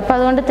വരുന്നുണ്ട്. അപ്പോൾ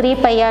അതുകൊണ്ട്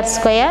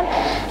 3πr².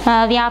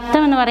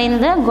 വ്യാപ്തം എന്ന്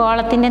പറയുന്നത്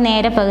ഗോളത്തിൻ്റെ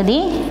നേരെ പകുതി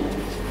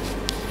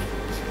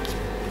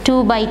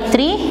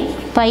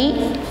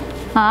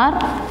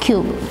 2/3πr³.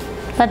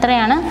 അപ്പോൾ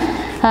അത്രയാണ്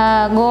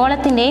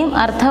ഗോളത്തിൻ്റെയും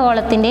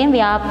അർദ്ധഗോളത്തിൻ്റെയും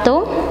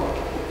വ്യാപ്തവും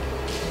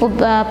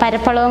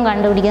പരപ്പളവും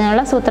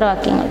കണ്ടുപിടിക്കുന്നതിനുള്ള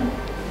സൂത്രവാക്യങ്ങൾ.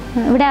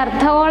 ഇവിടെ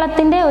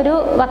അർദ്ധഗോളത്തിൻ്റെ ഒരു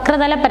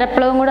വക്രതല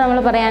പരപ്പളവും കൂടെ നമ്മൾ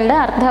പറയാണ്ട്.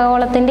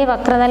 അർദ്ധഗോളത്തിൻ്റെ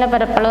വക്രതല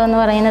പരപ്പളവ് എന്ന്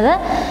പറയുന്നത്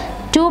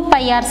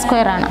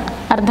 2πr² ആണ്.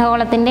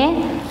 അർദ്ധഗോളത്തിൻ്റെ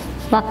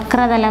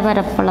വക്രതല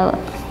പരപ്പളവ്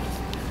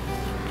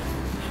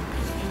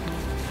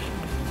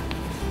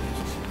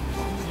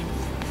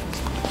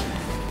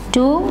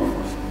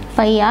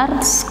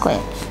 2πr².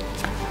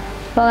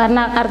 അപ്പോൾ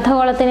കാരണം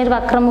അർദ്ധഗോളത്തിന് ഒരു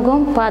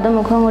വക്രമുഖവും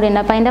പാദമുഖവും കൂടി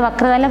ഉണ്ട്. അപ്പോൾ അതിൻ്റെ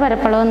വക്രതല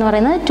പരപ്പളവ് എന്ന്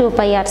പറയുന്നത്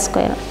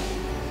 2πr².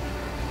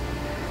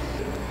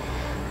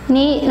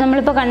 ഇനി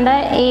നമ്മളിപ്പോൾ കണ്ട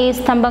ഈ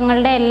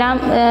സ്തംഭങ്ങളുടെ എല്ലാം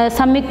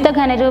സംയുക്ത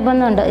ഘനരൂപം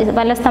എന്നുണ്ട്.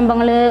 പല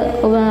സ്തംഭങ്ങൾ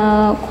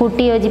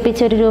കൂട്ടി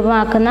യോജിപ്പിച്ച് ഒരു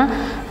രൂപമാക്കുന്ന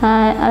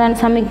അതാണ്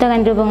സംയുക്ത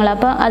ഘനരൂപങ്ങൾ.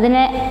 അപ്പോൾ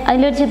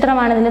അതിലൊരു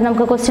ചിത്രമാണ് ഇതിൽ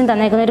നമുക്ക് ക്വസ്റ്റ്യൻ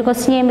തന്നേക്കുന്നത്. ഒരു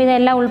ക്വസ്റ്റ്യൻ ചെയ്യുമ്പോൾ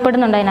ഇതെല്ലാം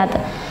ഉൾപ്പെടുന്നുണ്ട് അതിനകത്ത്.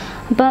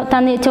 അപ്പോൾ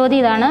ചോദ്യം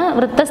ഇതാണ്: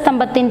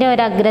 വൃത്തസ്തംഭത്തിൻ്റെ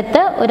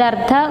ഒരഗ്രത്ത് ഒരു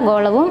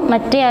അർദ്ധഗോളവും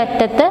മറ്റേ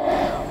അറ്റത്ത്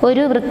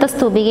ഒരു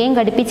വൃത്തസ്തൂപികയും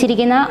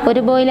ഘടിപ്പിച്ചിരിക്കുന്ന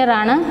ഒരു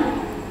ബോയിലറാണ്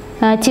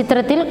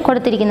ചിത്രത്തിൽ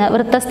കൊടുത്തിരിക്കുന്നത്.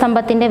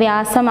 വൃത്തസ്തംഭത്തിൻ്റെ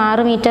വ്യാസം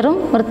 6 മീറ്ററും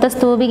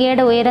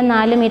വൃത്തസ്തൂപികയുടെ ഉയരം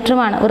 4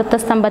 മീറ്ററുമാണ്.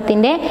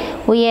 വൃത്തസ്തംഭത്തിൻ്റെ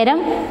ഉയരം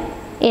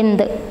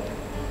എന്ത്?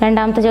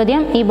 രണ്ടാമത്തെ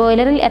ചോദ്യം: ഈ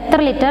ബോയിലറിൽ എത്ര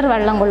ലിറ്റർ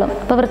വെള്ളം കൊള്ളും?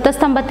 അപ്പോൾ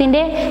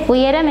വൃത്തസ്തംഭത്തിൻ്റെ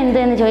ഉയരം എന്ത്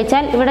എന്ന്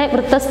ചോദിച്ചാൽ ഇവിടെ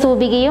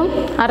വൃത്തസ്തൂപികയും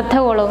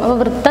അർദ്ധഗോളവും. അപ്പോൾ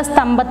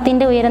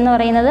വൃത്തസ്തംഭത്തിൻ്റെ ഉയരം എന്ന്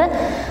പറയുന്നത്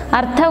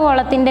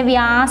അർദ്ധഗോളത്തിൻ്റെ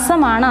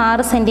വ്യാസമാണ്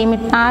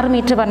 6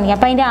 മീറ്റർ പറഞ്ഞത്.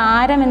 അപ്പോൾ അതിൻ്റെ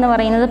ആരം എന്ന്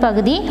പറയുന്നത്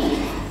പകുതി.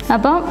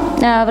 അപ്പോൾ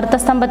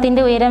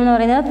വൃത്തസ്തംഭത്തിൻ്റെ ഉയരം എന്ന്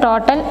പറയുന്നത്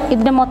ടോട്ടൽ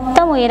ഇതിൻ്റെ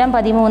മൊത്തം ഉയരം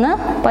 13.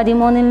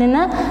 13-ൽ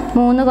നിന്ന്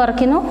 3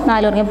 കുറയ്ക്കുന്നു,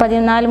 4 കുറയ്ക്കും.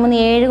 14 3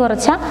 7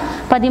 കുറച്ചാൽ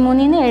 13-ൽ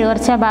നിന്ന് 7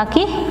 കുറച്ചാൽ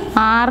ബാക്കി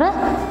 6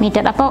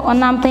 മീറ്റർ. അപ്പോൾ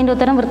ഒന്നാമത്തതിൻ്റെ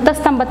ഉത്തരം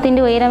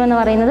വൃത്തസ്തംഭത്തിൻ്റെ ഉയരം എന്ന്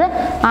പറയുന്നത്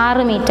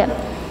 6 മീറ്റർ.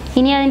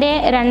 ഇനി അതിൻ്റെ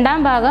രണ്ടാം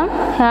ഭാഗം,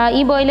 ഈ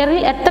ബോയിലറിൽ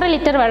എത്ര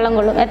ലിറ്റർ വെള്ളം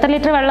കൊള്ളും? എത്ര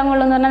ലിറ്റർ വെള്ളം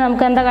കൊള്ളും എന്ന് പറഞ്ഞാൽ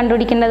നമുക്ക് എന്താ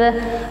കണ്ടുപിടിക്കേണ്ടത്?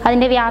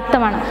 അതിൻ്റെ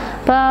വ്യാപ്തമാണ്.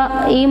 അപ്പോൾ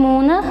ഈ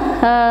 3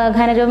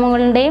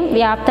 ഘനരൂപങ്ങളുടെയും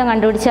വ്യാപ്തം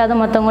കണ്ടുപിടിച്ച് അത്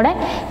മൊത്തം കൂടെ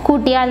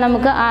കൂട്ടിയാൽ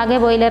നമുക്ക് ആകെ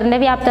ബോയിലറിൻ്റെ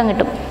വ്യാപ്തം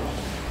കിട്ടും.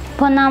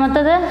 അപ്പോൾ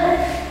ഒന്നാമത്തത്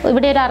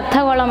ഇവിടെ ഒരു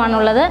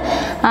അർദ്ധഗോളമാണുള്ളത്.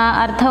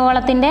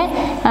 അർദ്ധഗോളത്തിൻ്റെ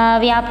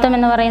വ്യാപ്തം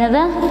എന്ന്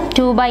പറയുന്നത്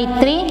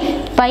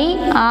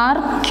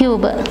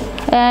 2/3πr³.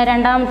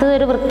 രണ്ടാമത്തത്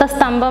ഒരു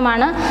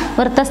വൃത്തസ്തംഭമാണ്.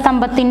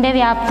 വൃത്തസ്തംഭത്തിൻ്റെ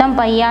വ്യാപ്തം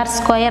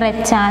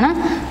πr²h ആണ്.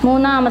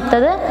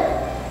 മൂന്നാമത്തത്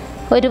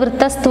ഒരു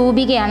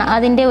വൃത്തസ്തൂപികയാണ്.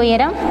 അതിൻ്റെ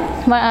ഉയരം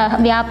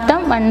വ്യാപ്തം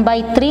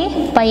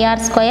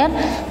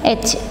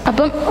 1/3πr²h.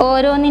 അപ്പം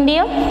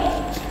ഓരോന്നിൻ്റെയും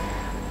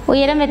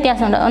ഉയരം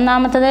വ്യത്യാസമുണ്ട്.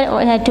 ഒന്നാമത്തത്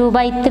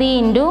 2/3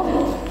 ×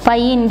 π ×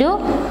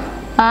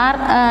 r.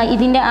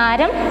 ഇതിൻ്റെ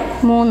ആരം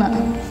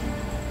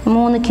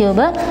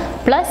 3³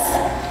 പ്ലസ്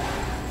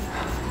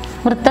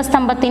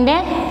വൃത്തസ്തംഭത്തിൻ്റെ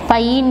π ×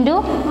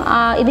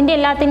 ഇതിൻ്റെ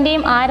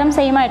എല്ലാത്തിൻ്റെയും ആരം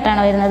സെയിം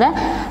ആയിട്ടാണ് വരുന്നത്.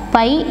 π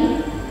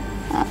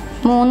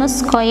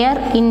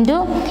 3²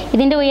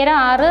 ഇതിൻ്റെ ഉയരം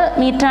 6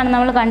 മീറ്ററാണ്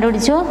നമ്മൾ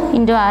കണ്ടുപിടിച്ചു. ×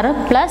 6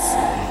 പ്ലസ്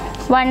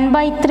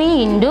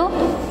 1/3 ×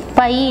 π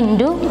 ×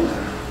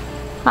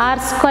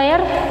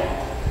 r²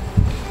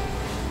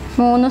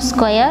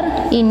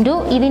 3²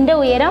 ഇതിൻ്റെ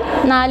ഉയരം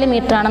 4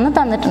 മീറ്ററാണെന്ന്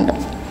തന്നിട്ടുണ്ട്.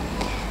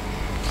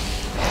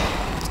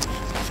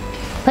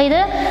 അപ്പോൾ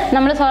ഇത്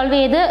നമ്മൾ സോൾവ്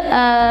ചെയ്ത്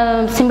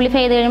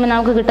സിംപ്ലിഫൈ ചെയ്ത് കഴിയുമ്പോൾ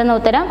നമുക്ക് കിട്ടുന്ന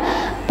ഉത്തരം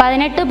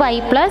 18π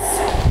പ്ലസ്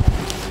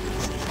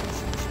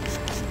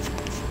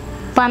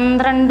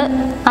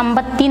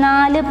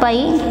 54π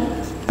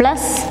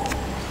പ്ലസ്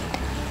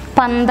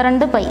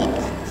 12π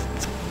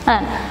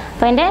ആണ്.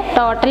 അപ്പോൾ അതിൻ്റെ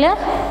ടോട്ടൽ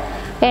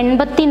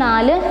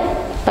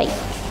 84π.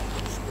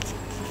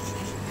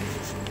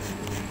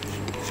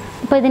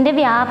 അപ്പോൾ ഇതിൻ്റെ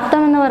വ്യാപ്തം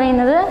എന്ന്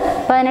പറയുന്നത്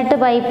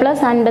 18π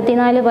പ്ലസ്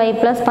 54π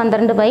പ്ലസ്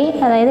 12π,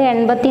 അതായത്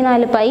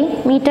 84π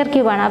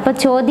m³ ആണ്. അപ്പോൾ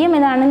ചോദ്യം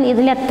ഇതാണ്: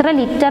 ഇതിൽ എത്ര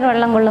ലിറ്റർ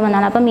വെള്ളം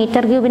കൊള്ളുമെന്നാണ്. അപ്പോൾ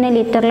m³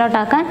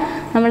 ലിറ്ററിലോട്ടാക്കാൻ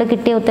നമ്മൾ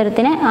കിട്ടിയ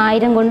ഉത്തരത്തിനെ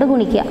 1000 കൊണ്ട്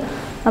ഗുണിക്കുക.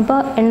 അപ്പോൾ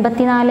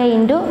 84 ×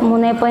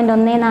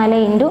 3.14 ×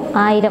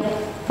 1000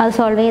 അത്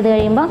സോൾവ് ചെയ്ത്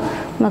കഴിയുമ്പോൾ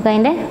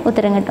നമുക്കതിൻ്റെ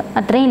ഉത്തരം കിട്ടും.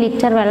 അത്രയും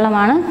ലിറ്റർ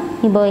വെള്ളമാണ്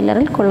ഈ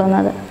ബോയിലറിൽ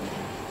കൊള്ളുന്നത്.